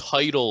even the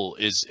title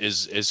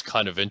is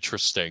kind of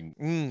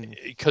interesting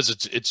because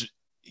it's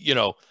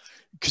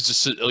because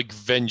it's like,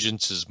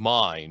 vengeance is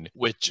mine,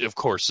 which of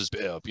course is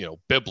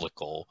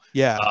biblical.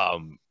 Yeah.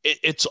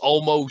 It's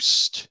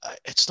almost,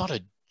 it's not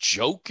a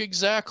joke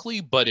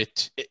exactly, but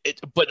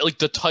but like,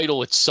 the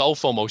title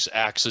itself almost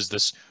acts as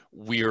this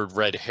weird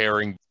red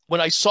herring.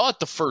 When I saw it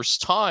the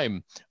first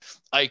time,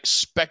 I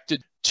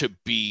expected to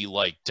be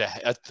like,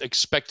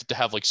 expected to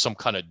have like some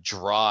kind of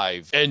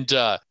drive, and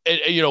but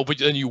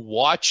then you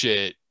watch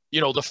it,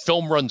 the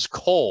film runs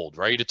cold,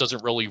 right? It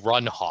doesn't really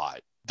run hot.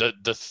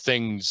 The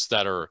things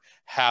that are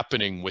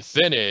happening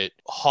within it,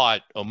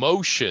 hot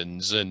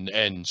emotions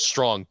and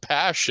strong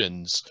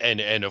passions,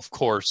 and of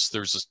course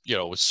there's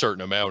a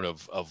certain amount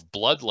of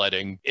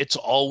bloodletting. It's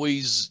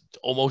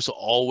almost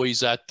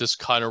always at this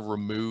kind of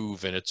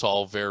remove, and it's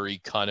all very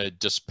kind of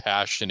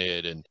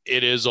dispassionate, and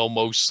it is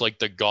almost like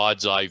the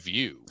God's eye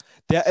view.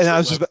 Yeah, and I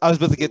was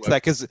about to get to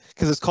that, because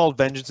it's called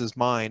Vengeance is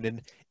Mine,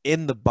 and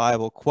in the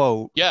Bible,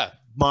 quote,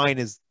 mine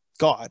is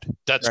God.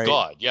 That's right?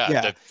 God.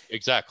 Yeah.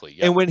 Exactly.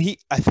 Yeah. And when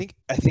I think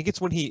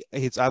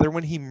it's either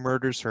when he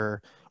murders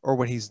her or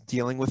when he's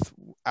dealing with,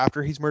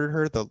 after he's murdered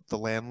her, the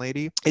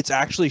landlady, it's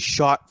actually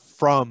shot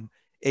from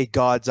a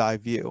God's eye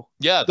view.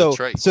 Yeah, that's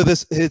right. So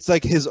it's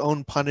like his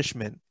own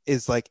punishment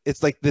is like,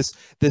 it's like this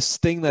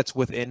thing that's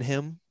within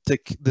him,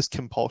 this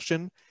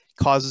compulsion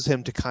causes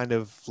him to kind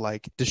of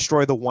like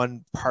destroy the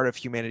one part of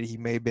humanity he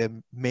may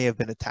have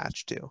been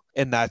attached to.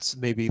 And that's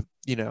maybe,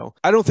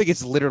 I don't think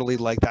it's literally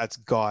like that's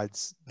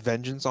God's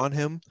vengeance on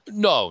him.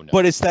 No.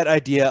 But it's that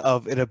idea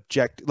of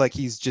like,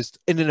 he's just,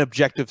 in an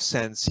objective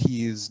sense,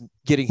 he's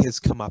getting his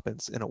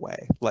comeuppance in a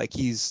way. Like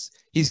he's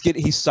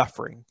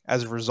suffering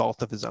as a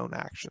result of his own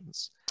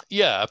actions.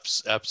 Yeah,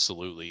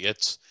 absolutely.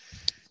 It's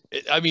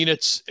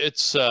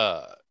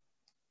a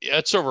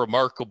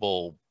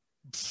remarkable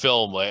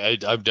film.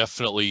 I'm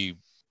definitely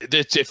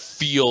it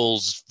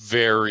feels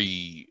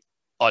very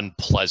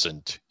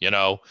unpleasant, you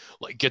know,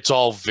 like it's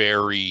all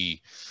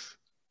very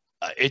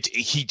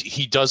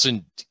he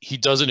doesn't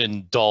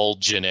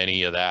indulge in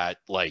any of that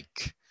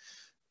like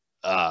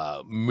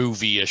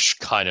movie-ish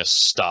kind of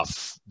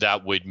stuff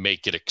that would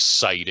make it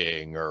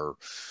exciting or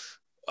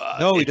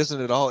no, he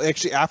doesn't at all.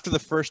 Actually, after the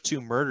first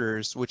two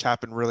murders, which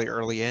happened really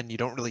early in, you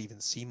don't really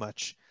even see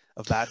much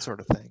of that sort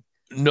of thing.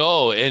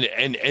 No,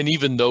 and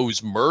even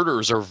those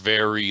murders are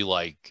very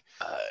like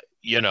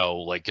you know,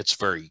 like it's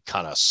very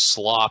kind of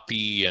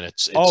sloppy, and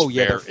it's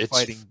they're very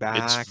fighting back.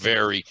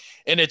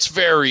 It's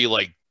very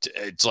like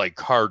it's like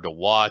hard to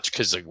watch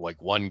because like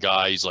one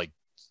guy's like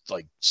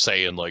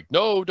saying like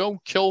no,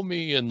 don't kill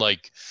me, and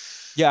like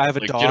yeah, I have a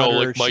like, daughter. you know,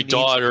 like my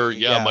daughter,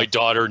 yeah, my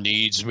daughter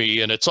needs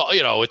me, and it's all,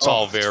 you know, it's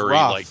all very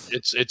like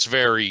it's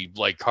very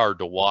like hard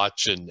to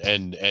watch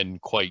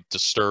and quite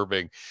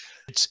disturbing.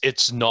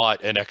 It's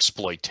not an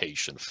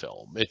exploitation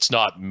film. It's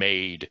not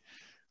made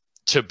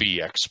to be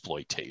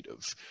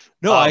exploitative.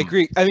 No, I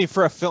agree. I mean,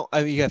 for a film,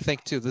 I mean, you gotta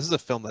think too. This is a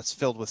film that's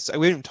filled with. We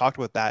haven't even talked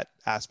about that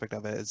aspect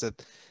of it. Is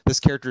that this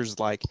character's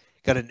like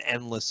got an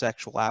endless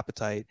sexual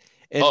appetite.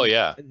 And oh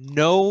yeah.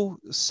 No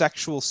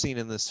sexual scene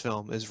in this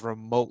film is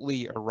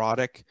remotely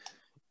erotic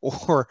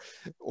or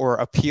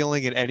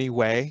appealing in any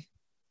way.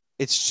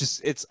 It's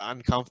just it's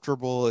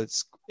uncomfortable.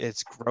 It's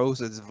gross.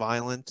 It's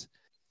violent.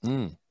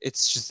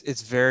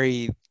 It's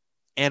very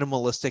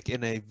animalistic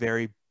in a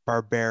very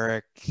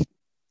barbaric.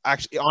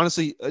 Actually,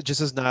 honestly,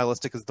 just as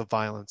nihilistic as the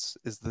violence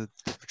is the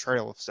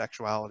portrayal of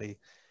sexuality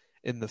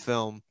in the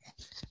film,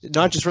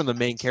 not just from the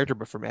main character,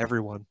 but from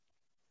everyone.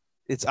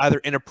 It's either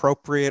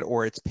inappropriate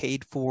or it's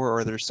paid for,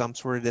 or there's some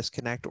sort of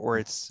disconnect, or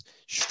it's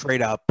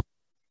straight up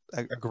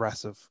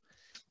aggressive.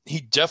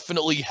 He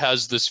definitely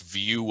has this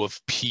view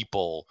of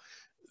people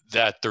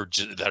that they're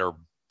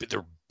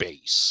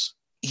base.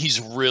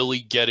 He's really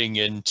getting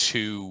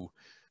into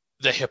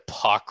the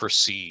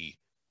hypocrisy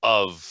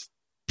of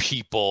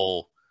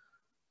people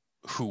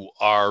who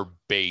are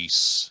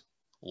base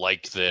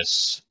like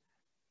this,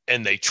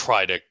 and they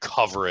try to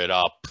cover it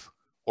up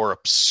or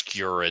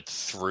obscure it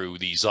through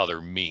these other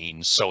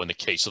means. So in the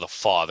case of the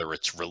father,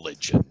 it's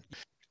religion.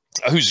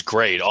 Who's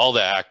great. All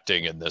the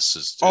acting in this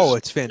is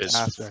it's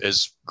fantastic.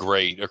 Is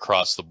great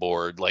across the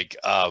board. Like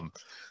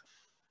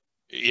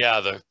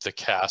yeah, the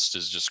cast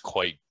is just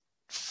quite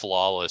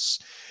flawless.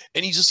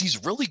 And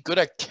he's really good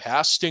at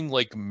casting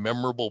like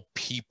memorable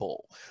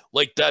people.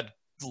 Like that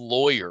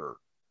lawyer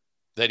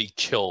that he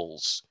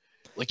kills.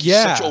 Like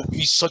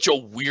he's such a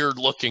weird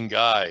looking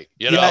guy,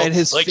 you know? And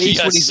his like face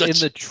when he's in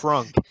the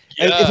trunk.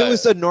 Yeah. If it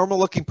was a normal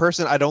looking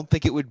person, I don't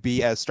think it would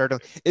be as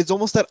startling. It's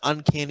almost that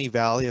uncanny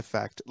valley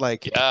effect.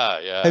 Like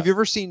have you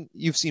ever seen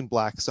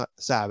Black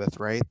Sabbath,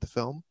 right? The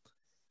film?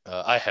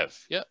 I have,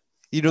 yeah.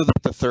 You know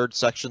the third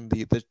section,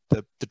 the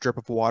drip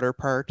of water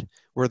part,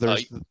 where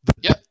there's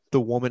the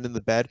woman in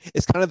the bed.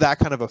 It's kind of that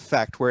kind of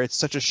effect where it's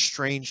such a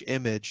strange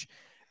image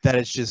that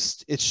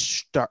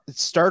it's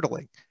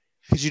startling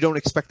because you don't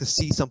expect to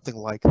see something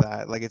like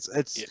that. Like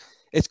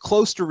it's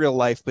close to real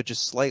life, but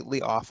just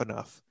slightly off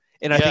enough.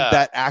 And I think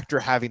that actor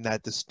having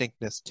that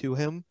distinctness to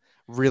him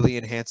really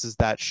enhances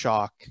that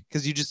shock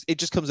because it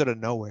just comes out of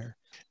nowhere.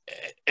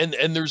 And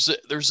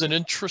there's an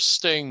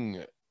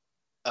interesting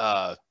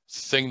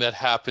thing that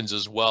happens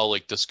as well.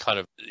 Like this kind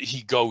of,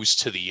 he goes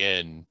to the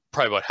inn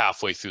probably about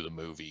halfway through the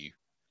movie.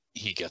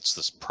 He gets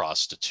this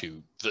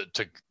prostitute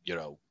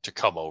to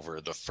come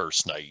over the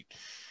first night.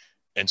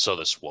 And so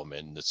this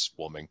woman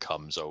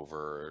comes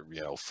over,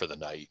 for the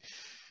night.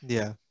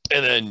 Yeah.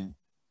 And then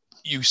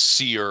you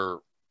see her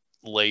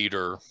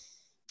later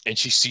and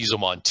she sees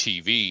him on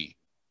TV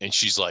and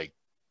she's like,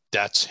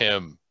 that's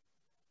him.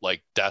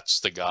 Like,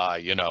 that's the guy,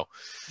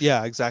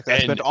 Yeah, exactly.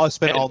 I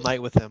spent all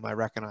night with him. I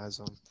recognize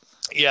him.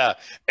 Yeah.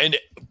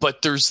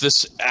 But there's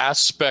this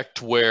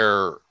aspect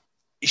where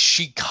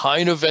she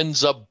kind of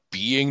ends up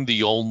being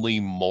the only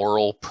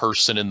moral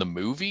person in the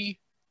movie,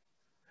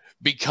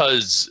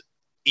 because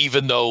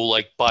even though,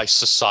 like, by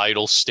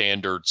societal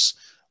standards,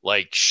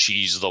 like,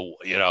 she's the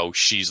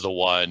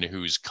one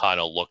who's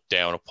kind of looked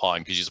down upon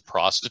because she's a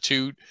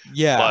prostitute.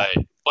 Yeah.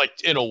 But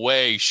in a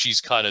way,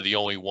 she's kind of the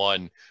only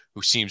one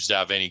who seems to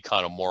have any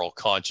kind of moral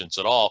conscience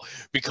at all,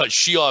 because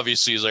she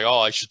obviously is like, oh,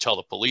 I should tell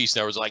the police.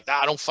 And I was like,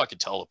 nah, don't fucking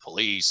tell the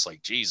police.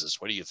 Like,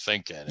 Jesus, what are you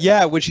thinking?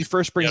 Yeah, when she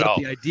first brings up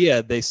the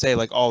idea, they say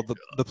like, oh,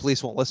 the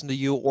police won't listen to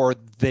you, or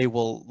they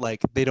will,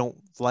 like, they don't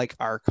like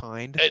our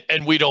kind.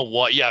 And we don't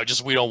want,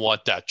 we don't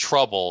want that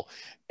trouble.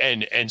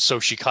 And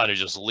so she kind of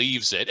just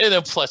leaves it. And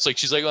then plus, like,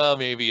 she's like, well,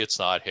 maybe it's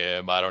not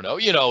him. I don't know.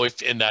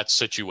 If in that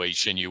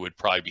situation, you would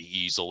probably be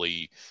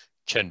easily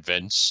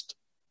convinced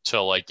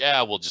to, like,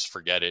 yeah, we'll just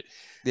forget it.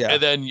 Yeah.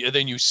 And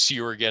then you see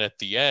her again at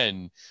the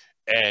end,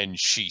 and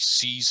she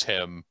sees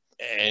him,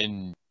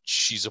 and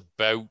she's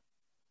about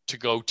to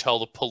go tell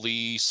the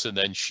police, and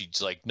then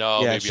she's like,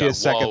 no, maybe she has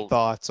second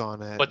thoughts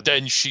on it. But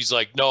then she's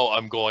like, no,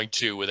 I'm going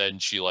to, and then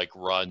she, like,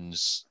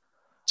 runs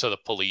to the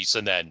police,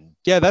 and then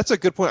yeah, that's a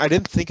good point. I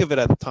didn't think of it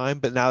at the time,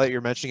 but now that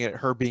you're mentioning it,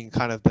 her being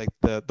kind of like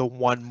the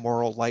one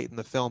moral light in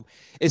the film,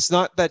 it's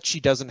not that she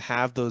doesn't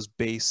have those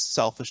base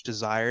selfish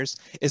desires,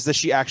 it's that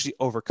she actually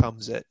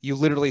overcomes it. You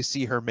literally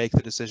see her make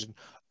the decision.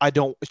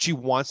 She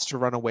wants to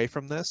run away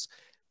from this,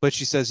 but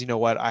she says, you know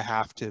what, I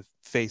have to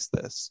face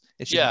this.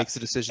 And she makes the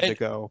decision to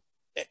go.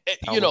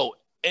 You know,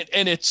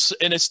 and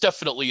it's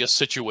definitely a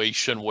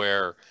situation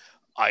where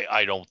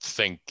I don't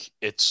think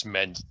it's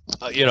meant,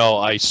 you know,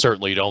 I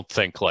certainly don't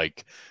think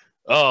like,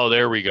 oh,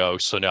 there we go,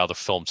 so now the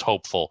film's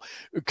hopeful,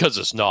 because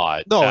it's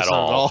not at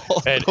all.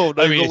 And no,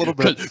 I mean, a little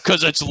bit.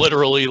 because it's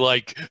literally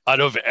like,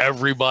 out of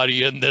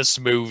everybody in this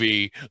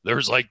movie,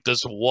 there's like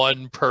this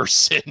one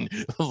person,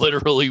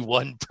 literally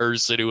one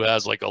person who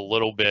has like a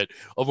little bit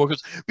of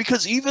focus.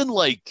 Because even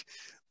like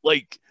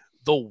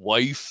the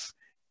wife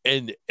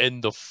and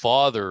the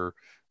father,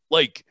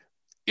 like,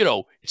 you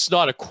know, it's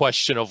not a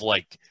question of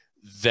like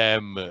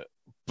them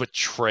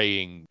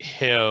betraying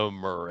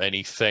him or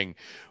anything.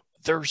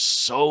 They're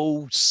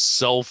so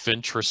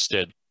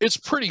self-interested. It's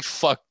pretty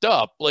fucked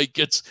up. Like,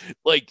 it's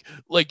like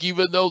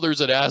even though there's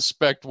an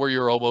aspect where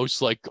you're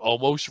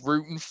almost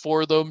rooting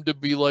for them to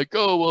be like,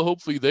 oh well,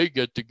 hopefully they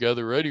get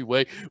together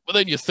anyway, but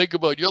then you think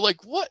about it, you're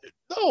like, what?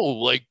 No,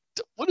 like,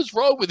 what is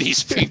wrong with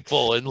these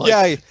people? And like,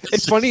 yeah,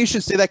 it's funny you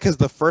should say that, because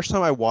the first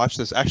time I watched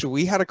this, actually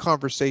we had a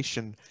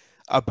conversation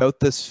about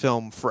this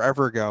film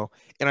forever ago,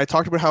 and I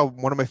talked about how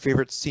one of my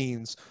favorite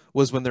scenes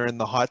was when they're in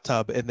the hot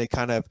tub and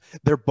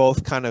they're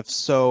both kind of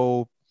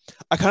so,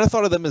 I kind of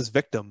thought of them as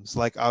victims.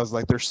 Like, I was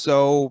like, they're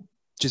so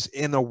just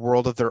in a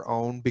world of their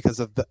own because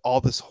of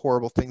all this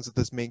horrible things that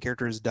this main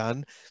character has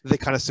done. They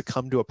kind of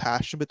succumb to a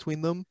passion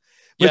between them.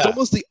 But it's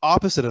almost the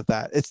opposite of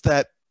that. It's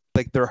that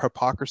like their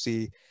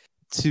hypocrisy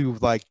to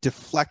like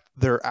deflect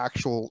their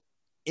actual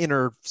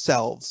inner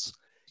selves.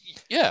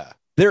 Yeah,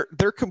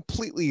 they're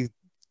completely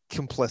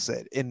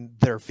complicit in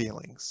their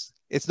feelings.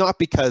 It's not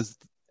because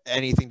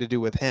anything to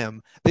do with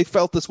him. They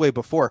felt this way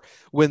before,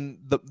 when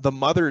the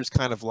mother is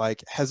kind of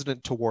like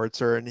hesitant towards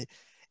her,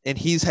 and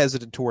he's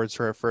hesitant towards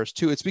her at first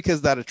too. It's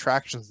because that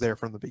attraction's there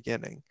from the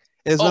beginning.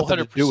 It has nothing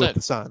 100%. To do with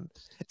the son,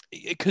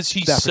 because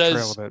he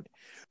says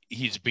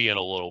he's being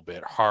a little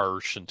bit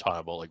harsh and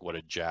talking about like what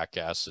a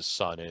jackass his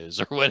son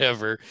is or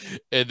whatever,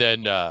 and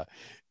then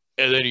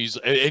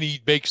he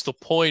makes the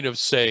point of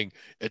saying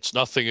it's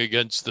nothing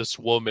against this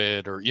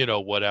woman, or, you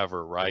know,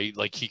 whatever, right?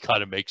 Like, he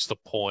kind of makes the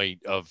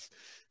point of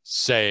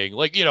saying,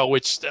 like, you know,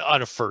 which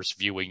on a first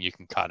viewing you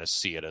can kind of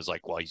see it as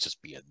like, well, he's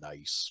just being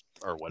nice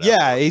or whatever.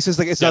 Yeah, he says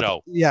like it's not,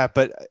 know, yeah,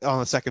 but on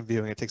the second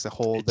viewing it takes a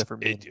whole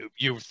different meaning.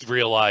 You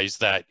realize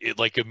that it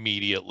like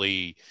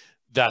immediately,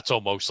 that's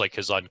almost like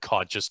his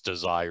unconscious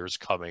desires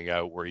coming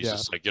out, where he's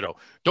just like, you know,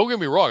 don't get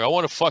me wrong, I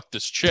want to fuck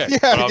this chick.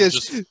 Yeah,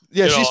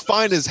 she's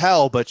fine as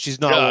hell, but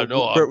she's not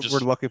we're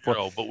looking for. You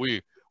know, but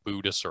we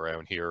Buddhists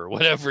around here or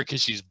whatever,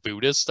 because she's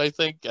Buddhist, I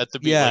think, at the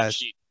beginning. Like,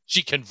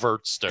 she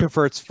converts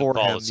for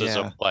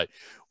Catholicism, him,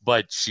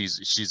 but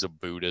she's a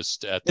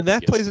Buddhist at the and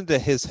that plays into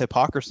his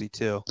hypocrisy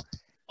too.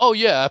 Oh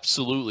yeah,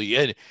 absolutely.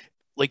 And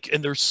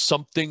there's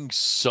something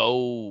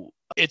so,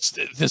 it's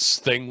this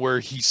thing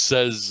where he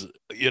says,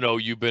 you know,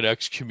 you've been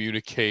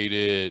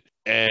excommunicated,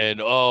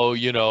 and oh,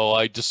 you know,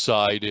 I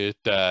decided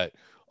that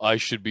I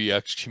should be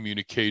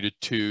excommunicated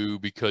too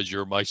because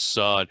you're my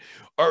son.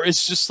 Or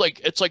it's just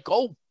like, it's like,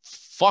 oh,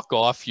 fuck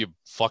off, you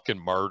fucking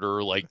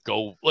martyr. Like,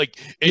 go, like,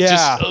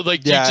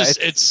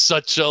 it's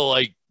such a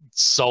like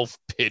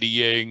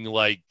self-pitying,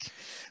 like,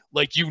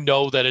 you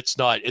know, that it's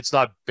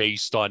not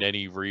based on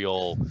any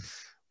real,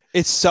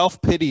 it's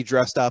self-pity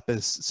dressed up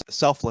as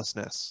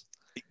selflessness.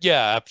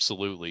 Yeah,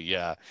 absolutely.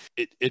 Yeah.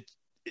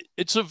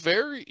 It's a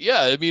very,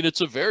 I mean,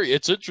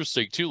 it's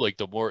interesting too. Like,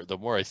 the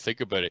more I think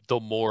about it, the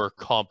more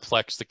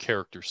complex the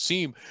characters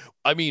seem.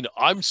 I mean,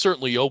 I'm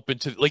certainly open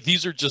to, like,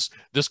 these are just,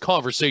 this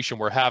conversation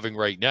we're having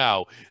right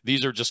now,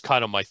 these are just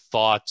kind of my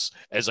thoughts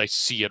as I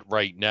see it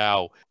right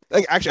now.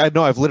 Like, actually, I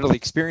know I've literally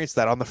experienced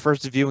that. On the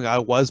first viewing, I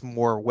was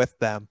more with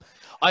them.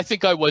 I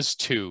think I was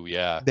too.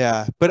 Yeah.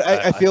 Yeah. But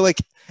I feel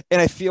like,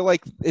 and I feel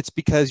like it's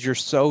because you're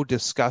so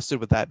disgusted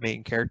with that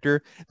main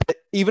character that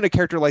even a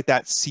character like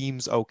that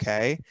seems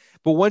okay.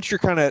 But once you're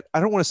kind of, I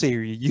don't want to say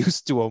you're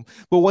used to him,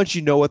 but once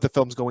you know what the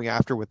film's going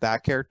after with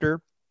that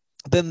character,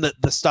 then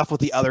the stuff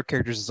with the other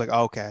characters is like,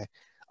 oh, okay,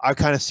 I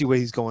kind of see what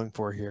he's going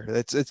for here.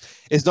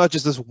 It's not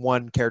just this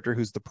one character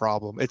who's the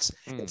problem. It's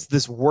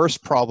this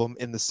worst problem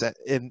in the set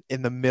in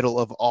the middle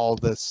of all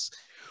this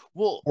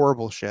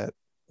horrible shit.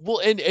 Well,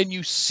 and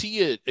you see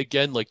it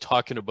again, like,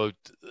 talking about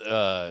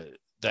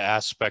the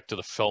aspect of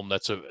the film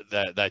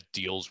that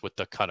deals with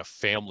the kind of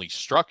family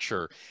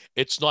structure.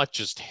 It's not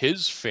just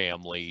his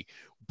family,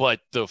 but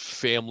the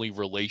family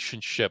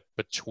relationship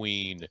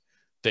between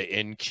the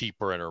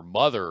innkeeper and her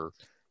mother.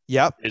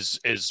 Yep,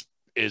 is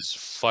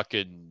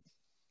fucking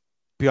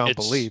beyond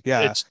belief.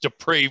 Yeah, it's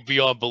depraved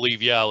beyond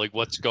belief. Yeah, like,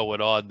 what's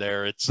going on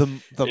there? It's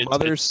the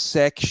mother's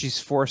sick. She's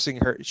forcing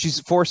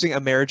a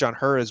marriage on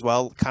her as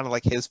well, kind of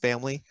like his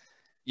family.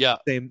 Yeah,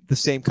 the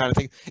same kind of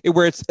thing,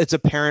 where it's a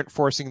parent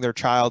forcing their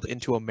child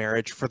into a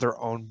marriage for their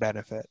own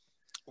benefit.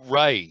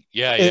 Right.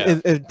 Yeah.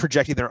 and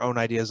projecting their own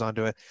ideas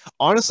onto it.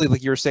 Honestly,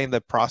 like you were saying,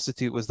 the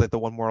prostitute was like the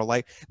one more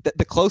like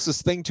the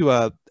closest thing to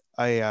a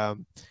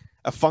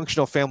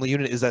functional family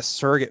unit is that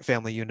surrogate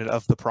family unit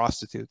of the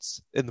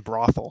prostitutes in the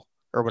brothel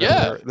or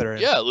whatever they're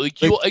in. Yeah,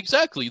 like you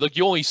exactly, like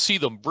you only see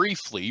them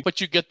briefly,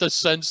 but you get the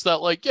sense that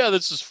like, yeah,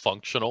 this is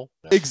functional.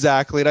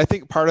 Exactly. And I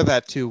think part of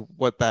that too,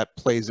 what that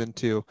plays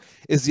into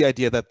is the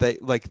idea that they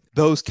like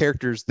those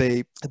characters,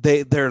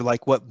 they're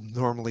like what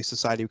normally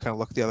society would kind of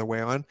look the other way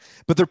on,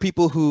 but they're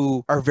people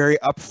who are very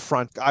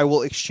upfront. I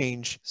will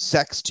exchange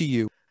sex to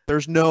you.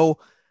 There's no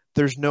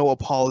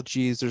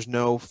apologies, there's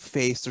no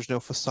face, there's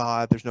no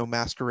facade, there's no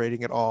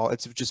masquerading at all.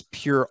 It's just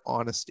pure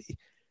honesty.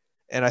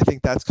 And I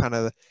think that's kind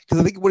of because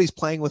I think what he's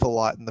playing with a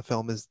lot in the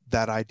film is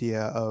that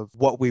idea of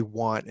what we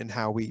want and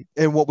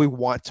what we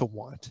want to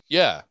want.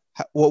 Yeah.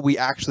 What we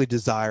actually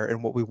desire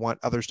and what we want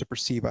others to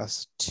perceive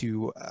us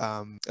to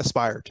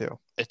aspire to.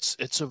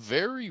 It's a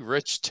very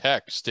rich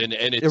text, and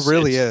it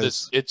really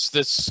is. It's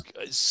this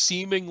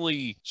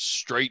seemingly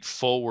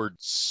straightforward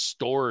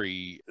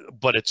story,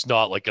 but it's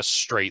not like a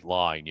straight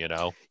line, you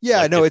know?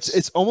 Yeah, like no,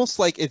 it's almost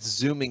like it's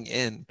zooming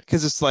in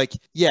because it's like,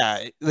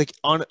 yeah, like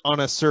on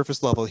a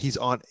surface level, he's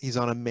on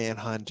a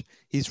manhunt.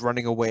 He's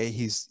running away.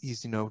 He's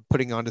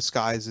putting on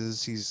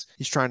disguises. He's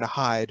trying to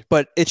hide,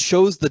 but it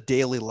shows the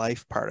daily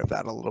life part of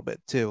that a little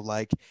bit too.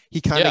 Like he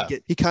kind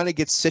of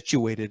gets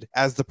situated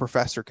as the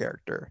professor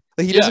character.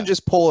 Like he doesn't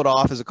just pull it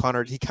off as a con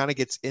artist. He kind of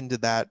gets into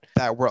that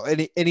world,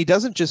 and he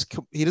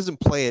doesn't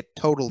play it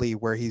totally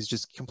where he's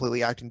just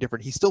completely acting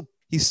different. He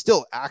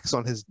still acts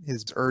on his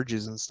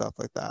urges and stuff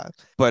like that.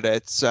 But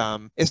it's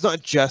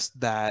not just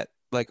that,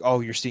 like,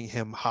 oh, you're seeing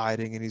him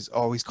hiding and he's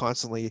always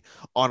constantly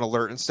on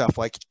alert and stuff.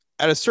 Like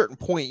at a certain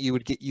point you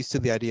would get used to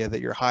the idea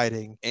that you're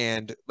hiding,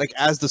 and like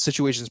as the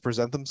situations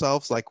present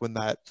themselves, like when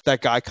that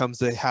guy comes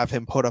to have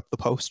him put up the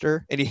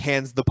poster and he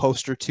hands the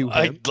poster to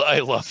him. I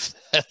love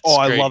that.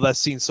 I love that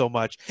scene so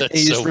much. That's and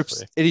he just so rips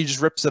funny. and he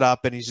just rips it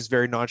up, and he's just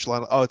very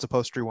nonchalant. Oh, it's a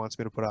poster he wants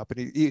me to put up, and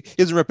he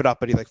doesn't rip it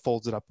up, but he like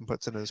folds it up and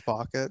puts it in his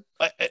pocket.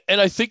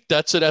 And I think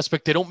that's an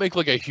aspect they don't make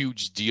like a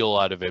huge deal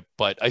out of it,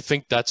 but I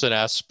think that's an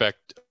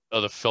aspect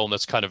of the film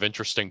that's kind of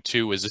interesting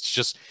too. Is it's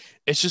just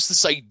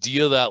this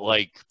idea that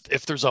like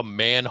if there's a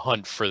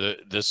manhunt for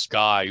this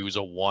guy who's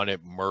a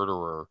wanted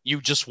murderer,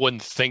 you just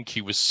wouldn't think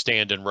he was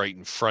standing right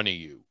in front of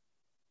you.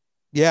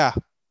 Yeah.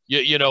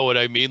 You know what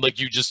I mean? Like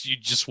you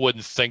just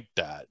wouldn't think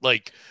that.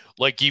 Like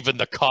even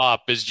the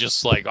cop is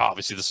just like,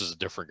 obviously this is a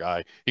different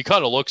guy. He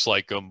kind of looks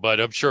like him, but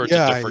I'm sure it's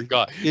a different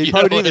guy. Yeah, you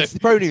probably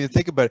didn't even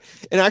think about it.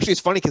 And actually,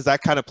 it's funny because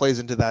that kind of plays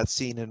into that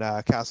scene in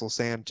Castle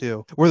Sand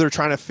too, where they're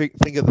trying to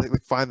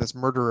find this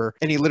murderer,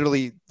 and he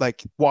literally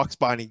like walks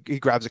by and he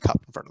grabs a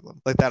cup in front of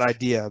them. Like that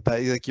idea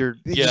that like you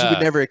would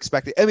never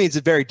expect it. I mean, it's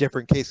a very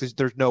different case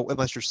because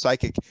unless you're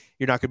psychic,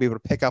 you're not going to be able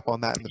to pick up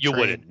on that. You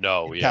wouldn't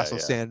know. Castle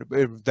Sand,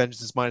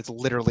 Vengeance's Mind. It's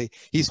literally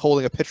he's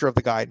holding a picture of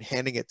the guy and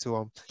handing it to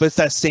him, but it's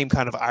that same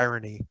kind of irony.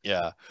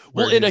 Yeah.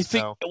 Well, and I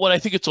think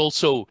it's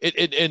also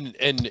in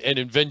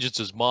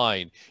Vengeance's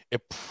Mind,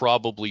 it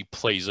probably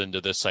plays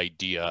into this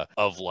idea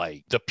of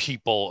like the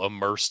people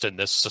immersed in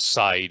this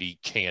society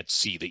can't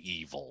see the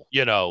evil.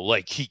 You know,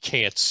 like he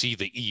can't see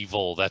the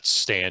evil that's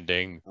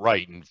standing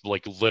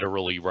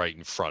literally right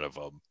in front of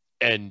him.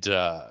 And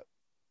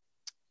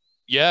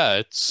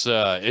it's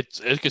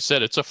like I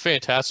said, it's a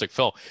fantastic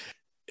film,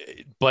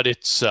 but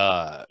it's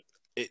so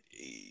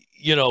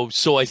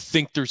I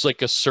think there's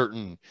like a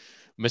certain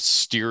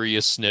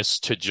mysteriousness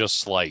to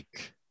just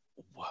like,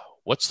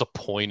 what's the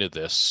point of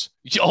this?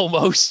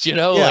 Almost,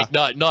 like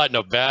not in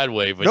a bad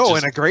way, but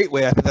in a great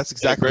way. I think that's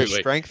exactly the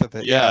strength of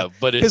it. Yeah,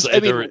 but it's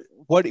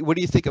what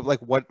do you think of like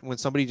when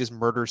somebody just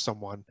murders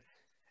someone?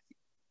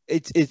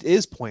 It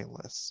is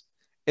pointless.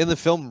 And the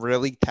film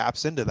really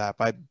taps into that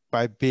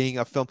by being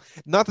a film.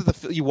 Not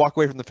that you walk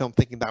away from the film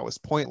thinking that was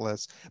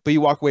pointless, but you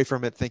walk away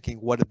from it thinking,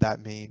 what did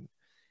that mean?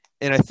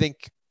 And I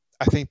think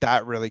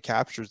that really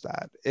captures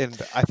that,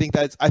 and I think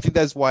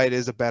that's why it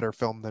is a better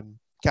film than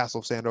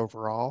Castle of Sand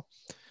overall.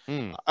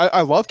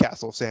 I love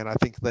Castle of Sand. I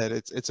think that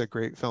it's a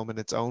great film in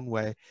its own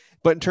way,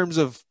 but in terms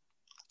of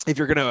if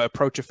you're going to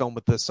approach a film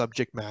with the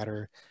subject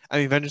matter, I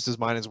mean, Vengeance's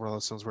Mind is one of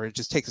those films where it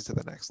just takes it to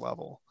the next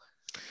level.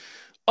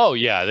 Oh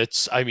yeah,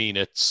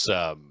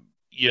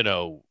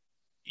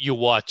 you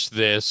watch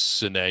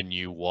this and then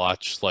you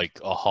watch like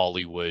a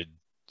Hollywood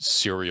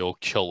serial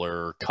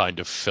killer kind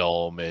of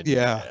film, and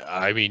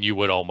I mean you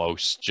would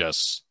almost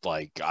just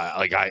I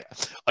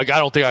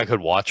don't think I could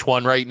watch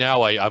one right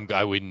now.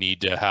 I would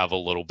need to have a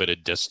little bit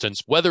of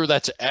distance, whether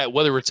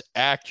it's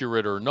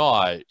accurate or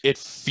not. It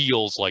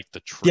feels like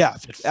the truth.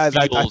 I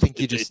think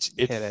you just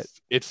hit it.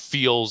 It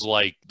feels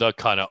like the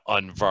kind of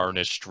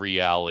unvarnished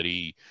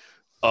reality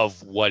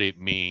of what it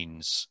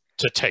means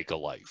to take a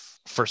life,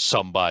 for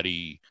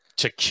somebody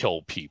to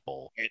kill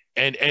people,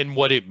 and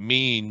what it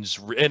means,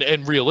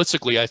 and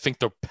realistically, I think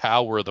the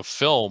power of the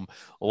film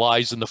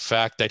lies in the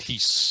fact that he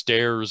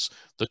stares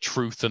the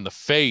truth in the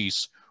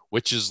face,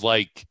 which is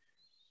like,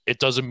 it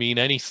doesn't mean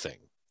anything.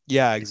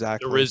 Yeah,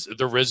 exactly.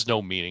 There is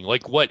no meaning.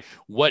 Like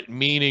what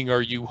meaning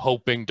are you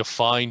hoping to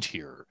find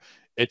here?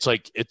 It's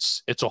like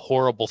it's a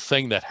horrible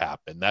thing that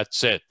happened.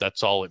 That's it.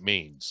 That's all it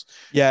means.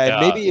 Yeah, and Uh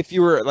maybe if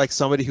you were like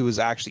somebody who was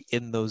actually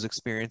in those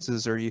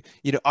experiences, or you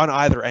know, on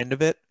either end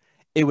of it,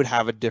 it would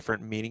have a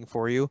different meaning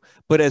for you.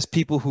 But as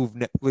people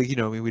well, you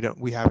know, I mean,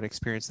 we haven't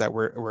experienced that.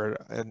 We're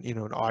you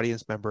know, an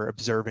audience member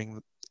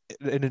observing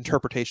an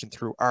interpretation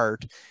through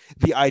art.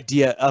 The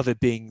idea of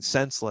it being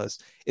senseless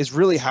is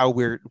really how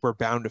we're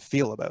bound to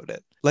feel about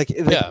it.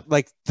 yeah.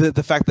 Like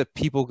the fact that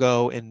people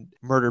go and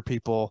murder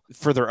people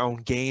for their own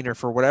gain or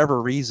for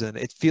whatever reason,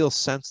 it feels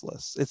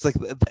senseless. It's like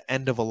the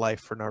end of a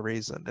life for no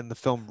reason, and the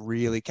film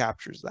really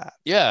captures that.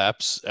 Yeah,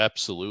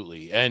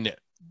 absolutely. And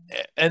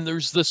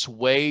there's this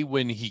way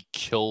when he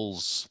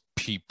kills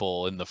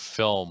people in the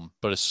film,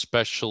 but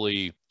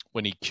especially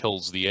when he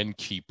kills the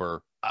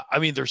innkeeper. I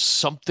mean, there's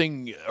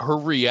something, her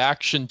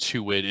reaction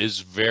to it is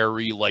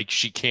very like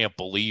she can't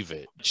believe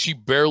it. She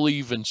barely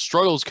even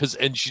struggles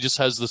and she just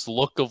has this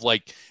look of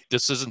like,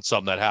 this isn't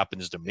something that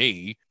happens to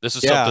me. This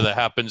is something Yeah. that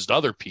happens to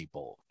other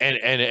people. And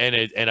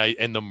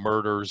the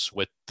murders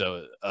with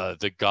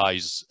the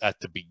guys at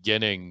the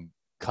beginning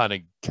kind of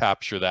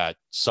capture that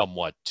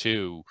somewhat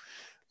too.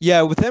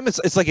 Yeah, with them,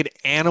 it's like an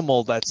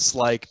animal that's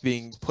like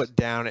being put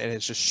down and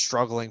it's just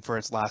struggling for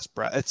its last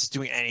breath. It's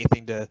doing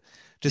anything to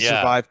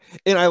Yeah. survive.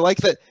 And I like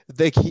that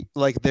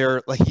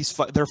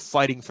they're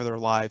fighting for their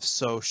lives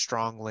so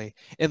strongly.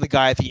 And the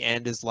guy at the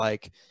end is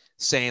like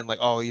saying like,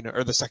 oh, you know,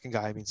 or the second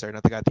guy, I mean, sorry,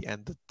 not the guy at the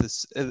end.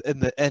 This in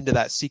the end of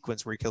that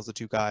sequence where he kills the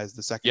two guys,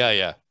 the second Yeah, guy,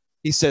 yeah.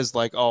 he says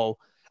like, oh,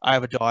 I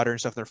have a daughter and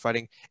stuff. They're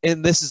fighting,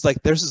 and this is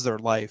their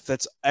life.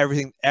 That's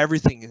everything.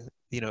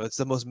 You know, it's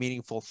the most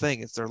meaningful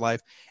thing. It's their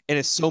life, and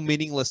it's so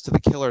meaningless to the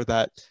killer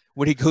that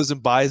when he goes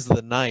and buys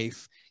the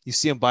knife, you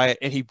see him buy it,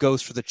 and he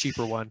goes for the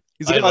cheaper one.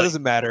 He's like, oh, it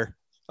doesn't matter.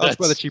 I'll just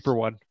buy the cheaper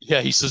one. Yeah,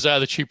 he says,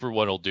 the cheaper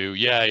one will do.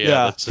 Yeah, yeah.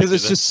 Yeah, because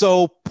it's just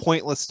so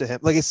pointless to him.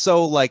 Like it's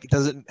so like it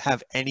doesn't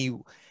have any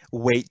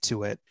weight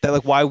to it. That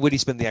like why would he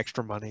spend the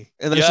extra money?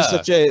 And there's just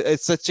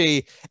such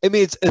a I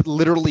mean it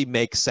literally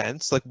makes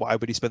sense. Like why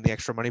would he spend the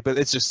extra money? But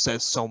it just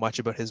says so much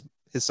about his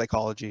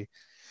psychology,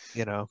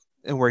 you know,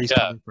 and where he's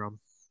coming from.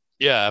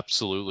 Yeah,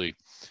 absolutely.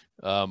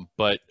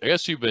 But I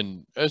guess you've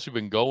been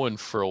going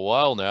for a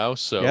while now,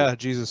 so yeah,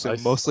 Jesus,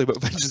 and mostly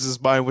about Vengeance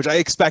is Mine, which I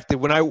expected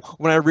when I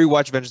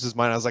rewatched Vengeance is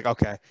Mine. I was like,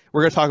 okay,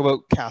 we're gonna talk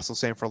about Castle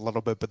Sand for a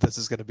little bit, but this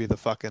is gonna be the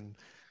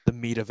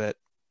meat of it.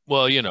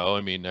 Well, you know,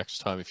 I mean, next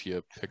time if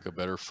you pick a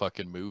better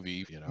fucking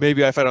movie, you know,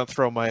 maybe if I don't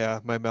throw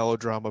my my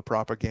melodrama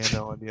propaganda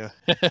on you.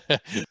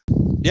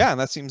 Yeah, and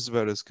that seems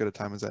about as good a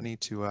time as any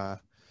to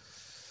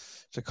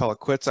call it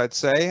quits, I'd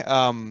say.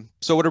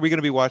 So what are we going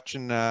to be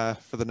watching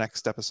for the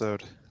next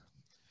episode?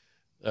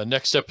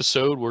 Next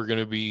episode, we're going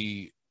to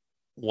be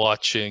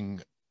watching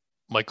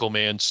Michael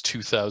Mann's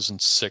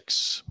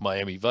 2006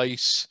 Miami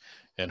Vice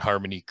and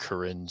Harmony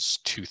Korine's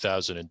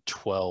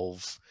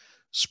 2012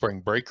 Spring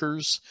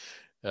Breakers.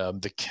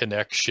 The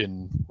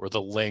connection or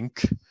the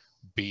link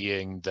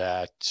being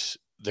that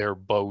they're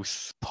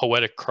both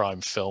poetic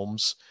crime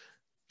films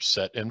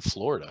set in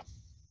Florida.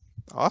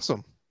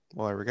 Awesome.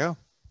 Well, there we go.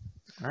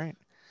 All right.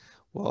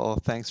 Well,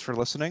 thanks for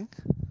listening.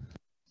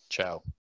 Ciao.